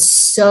system was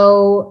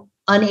so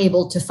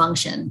unable to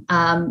function.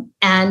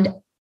 And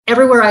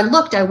everywhere I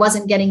looked, I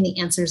wasn't getting the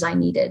answers I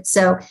needed.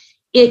 So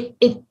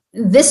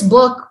this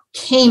book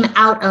came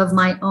out of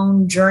my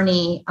own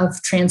journey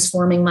of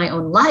transforming my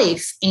own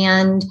life.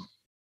 And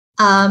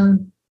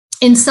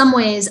in some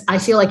ways, I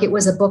feel like it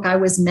was a book I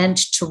was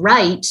meant to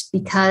write,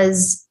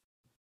 because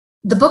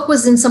the book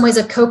was in some ways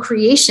a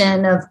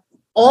co-creation of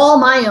all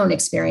my own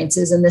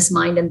experiences in this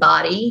mind and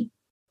body,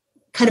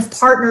 kind of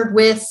partnered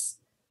with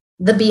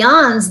the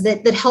beyonds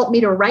that helped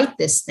me to write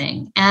this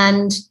thing.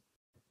 And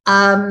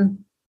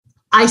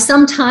I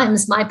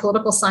sometimes, my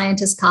political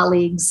scientist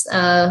colleagues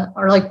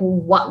are like,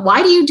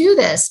 why do you do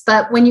this?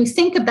 But when you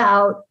think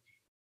about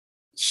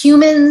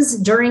humans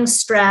during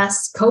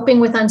stress, coping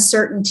with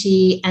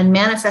uncertainty and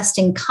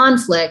manifesting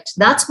conflict,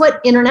 that's what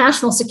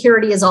international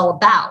security is all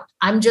about.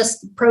 I'm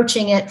just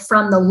approaching it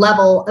from the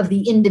level of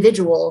the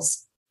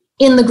individuals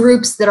in the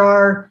groups that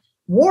are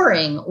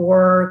warring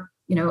or,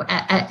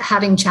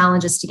 having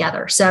challenges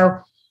together. So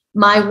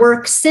my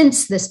work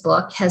since this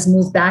book has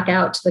moved back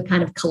out to the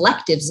kind of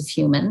collectives of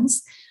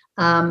humans.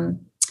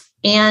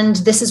 And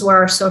this is where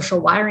our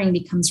social wiring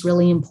becomes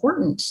really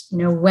important.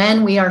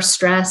 When we are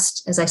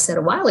stressed, as I said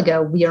a while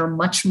ago, we are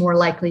much more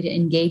likely to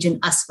engage in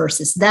us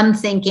versus them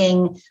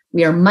thinking.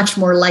 We are much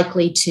more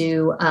likely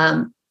to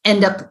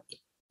end up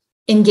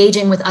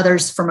engaging with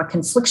others from a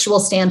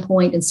conflictual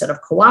standpoint instead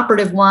of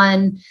cooperative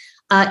one.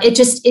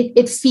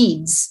 It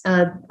feeds.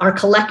 Our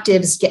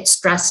collectives get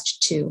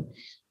stressed too.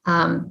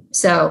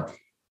 So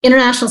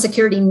international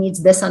security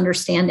needs this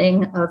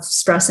understanding of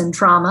stress and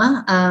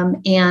trauma.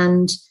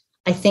 And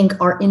I think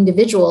our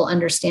individual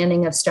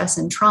understanding of stress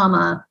and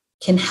trauma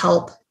can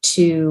help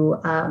to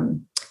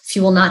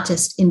fuel not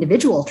just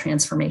individual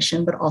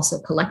transformation, but also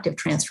collective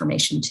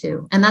transformation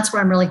too. And that's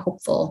where I'm really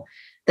hopeful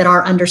that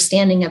our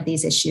understanding of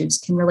these issues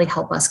can really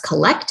help us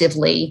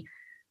collectively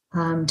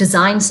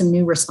design some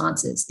new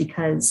responses.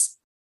 Because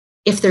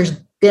if there's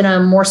been a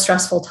more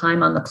stressful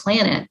time on the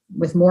planet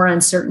with more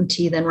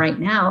uncertainty than right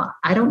now,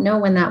 I don't know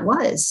when that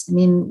was. I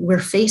mean, we're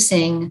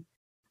facing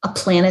a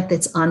planet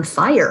that's on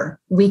fire.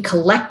 We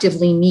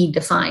collectively need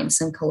to find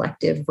some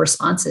collective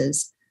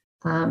responses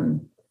to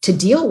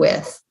deal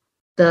with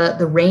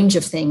the range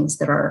of things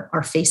that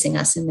are facing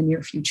us in the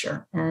near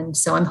future. And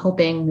so I'm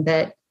hoping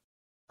that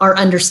our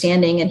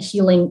understanding and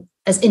healing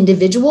as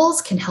individuals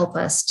can help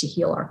us to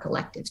heal our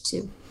collective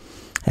too.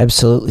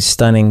 Absolutely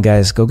stunning,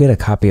 guys. Go get a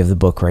copy of the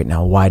book right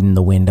now, Widen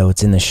the Window.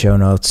 It's in the show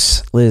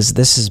notes. Liz,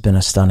 this has been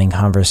a stunning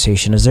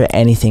conversation. Is there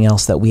anything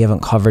else that we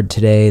haven't covered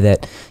today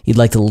that you'd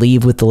like to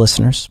leave with the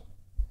listeners?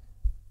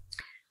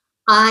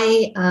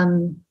 I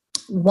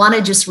want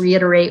to just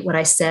reiterate what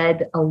I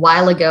said a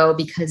while ago,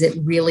 because it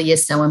really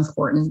is so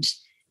important.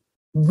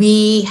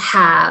 We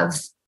have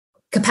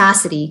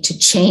capacity to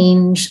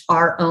change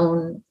our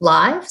own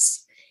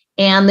lives.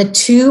 And the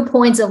 2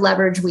 points of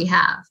leverage we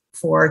have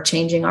for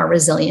changing our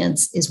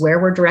resilience is where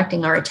we're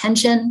directing our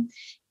attention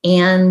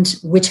and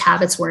which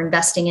habits we're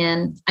investing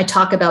in. I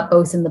talk about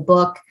both in the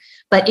book,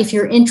 but if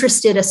you're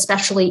interested,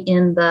 especially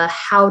in the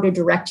how to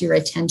direct your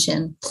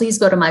attention, please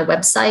go to my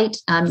website.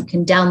 You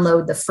can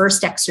download the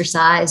first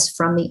exercise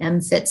from the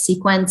MFIT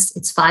sequence.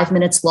 It's 5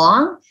 minutes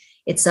long.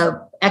 It's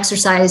an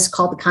exercise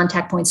called the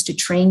contact points to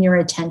train your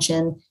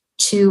attention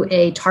to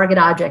a target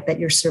object that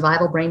your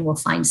survival brain will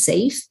find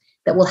safe,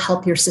 that will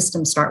help your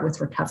system start with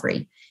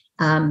recovery.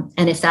 And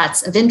if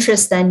that's of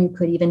interest, then you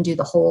could even do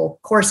the whole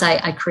course.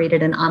 I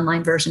created an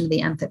online version of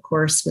the MFIT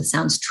course with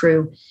Sounds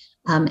True,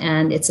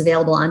 and it's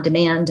available on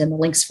demand, and the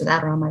links for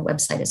that are on my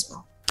website as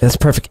well. That's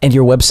perfect. And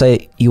your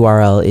website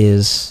URL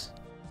is?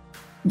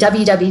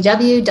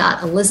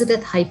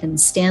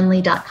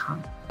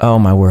 www.elizabeth-stanley.com. Oh,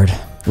 my word.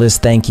 Liz,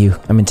 thank you.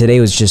 I mean, today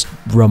was just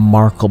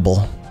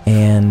remarkable,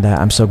 and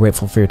I'm so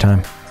grateful for your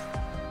time.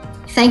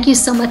 Thank you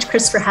so much,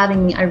 Chris, for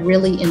having me. I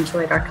really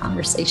enjoyed our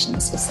conversation.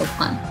 This was so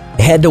fun.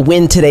 Head to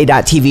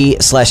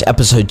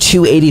wintoday.tv/episode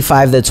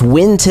 285. That's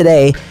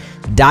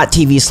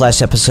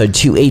wintoday.tv/episode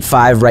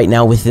 285. Right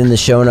now within the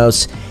show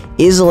notes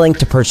is a link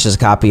to purchase a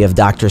copy of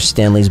Dr.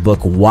 Stanley's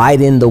book,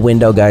 Widen the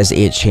Window. Guys,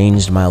 it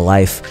changed my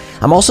life.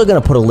 I'm also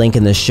going to put a link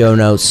in the show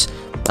notes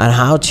on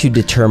how to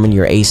determine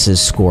your ACEs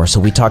score. So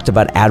we talked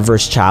about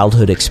adverse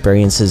childhood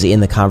experiences in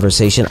the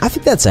conversation. I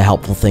think that's a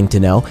helpful thing to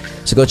know.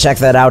 So go check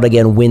that out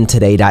again,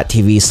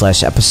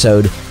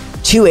 wintoday.tv/episode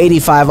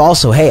 285.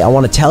 Also, hey, I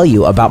want to tell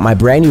you about my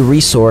brand new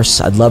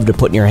resource I'd love to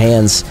put in your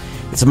hands.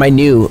 It's my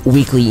new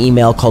weekly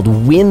email called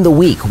Win the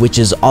Week, which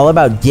is all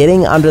about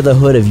getting under the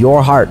hood of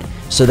your heart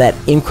so that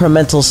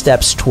incremental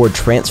steps toward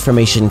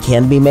transformation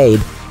can be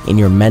made in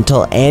your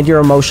mental and your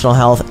emotional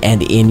health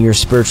and in your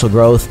spiritual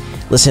growth.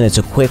 Listen, it's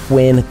a quick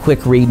win,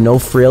 quick read, no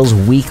frills,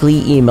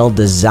 weekly email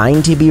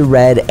designed to be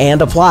read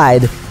and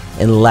applied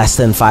in less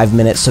than 5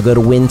 minutes. So go to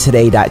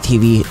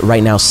wintoday.tv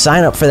right now.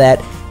 Sign up for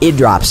that. It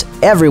drops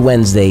every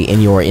Wednesday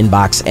in your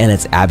inbox, and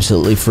it's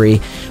absolutely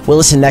free. Well,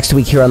 listen, next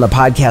week here on the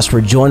podcast,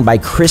 we're joined by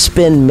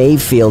Crispin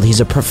Mayfield.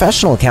 He's a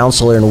professional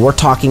counselor, and we're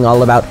talking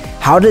all about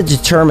how to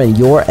determine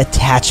your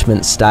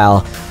attachment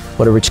style.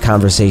 What a rich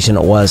conversation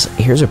it was.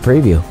 Here's a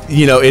preview.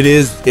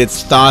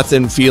 It's thoughts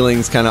and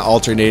feelings kind of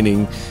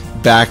alternating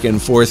back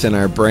and forth in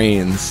our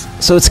brains.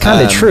 So it's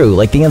kind of true.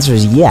 Like, the answer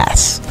is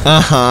yes.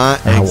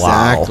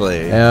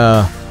 Exactly.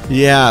 Wow.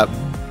 Yeah.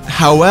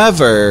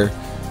 However,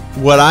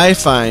 what I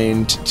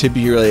find to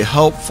be really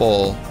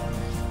helpful,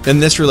 and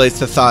this relates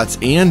to thoughts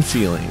and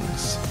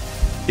feelings,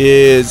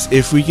 is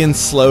if we can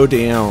slow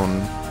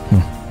down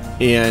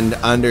and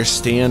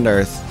understand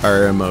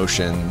our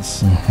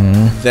emotions,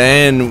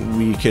 then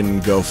we can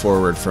go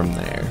forward from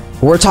there.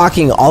 We're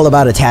talking all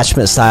about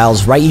attachment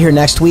styles right here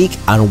next week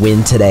on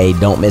Win Today.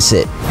 Don't miss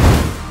it.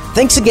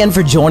 Thanks again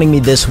for joining me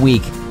this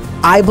week.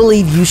 I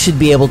believe you should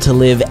be able to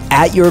live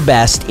at your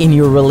best in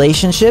your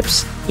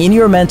relationships, in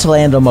your mental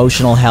and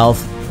emotional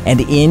health, and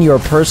in your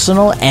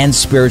personal and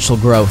spiritual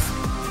growth.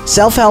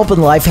 Self-help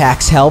and life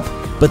hacks help,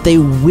 but they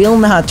will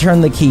not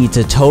turn the key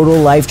to total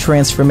life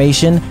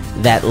transformation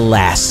that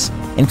lasts.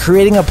 And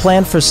creating a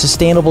plan for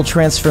sustainable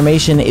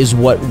transformation is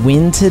what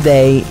Win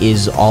Today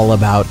is all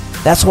about.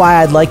 That's why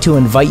I'd like to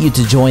invite you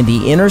to join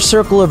the inner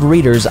circle of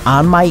readers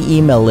on my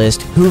email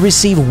list who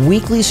receive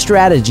weekly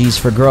strategies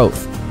for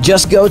growth.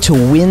 Just go to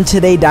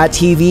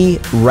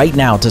wintoday.tv right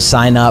now to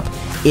sign up.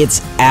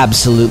 It's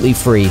absolutely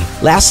free.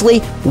 Lastly,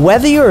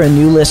 whether you're a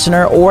new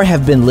listener or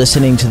have been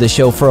listening to the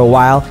show for a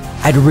while,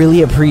 I'd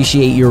really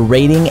appreciate your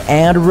rating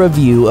and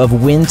review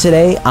of Win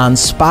Today on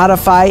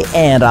Spotify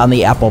and on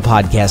the Apple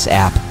Podcast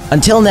app.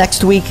 Until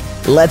next week,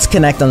 let's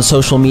connect on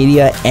social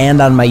media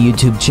and on my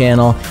YouTube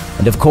channel,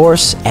 and of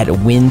course at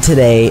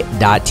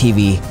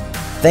wintoday.tv.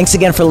 Thanks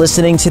again for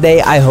listening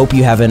today. I hope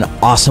you have an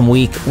awesome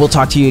week. We'll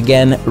talk to you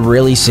again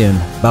really soon.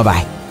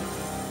 Bye-bye.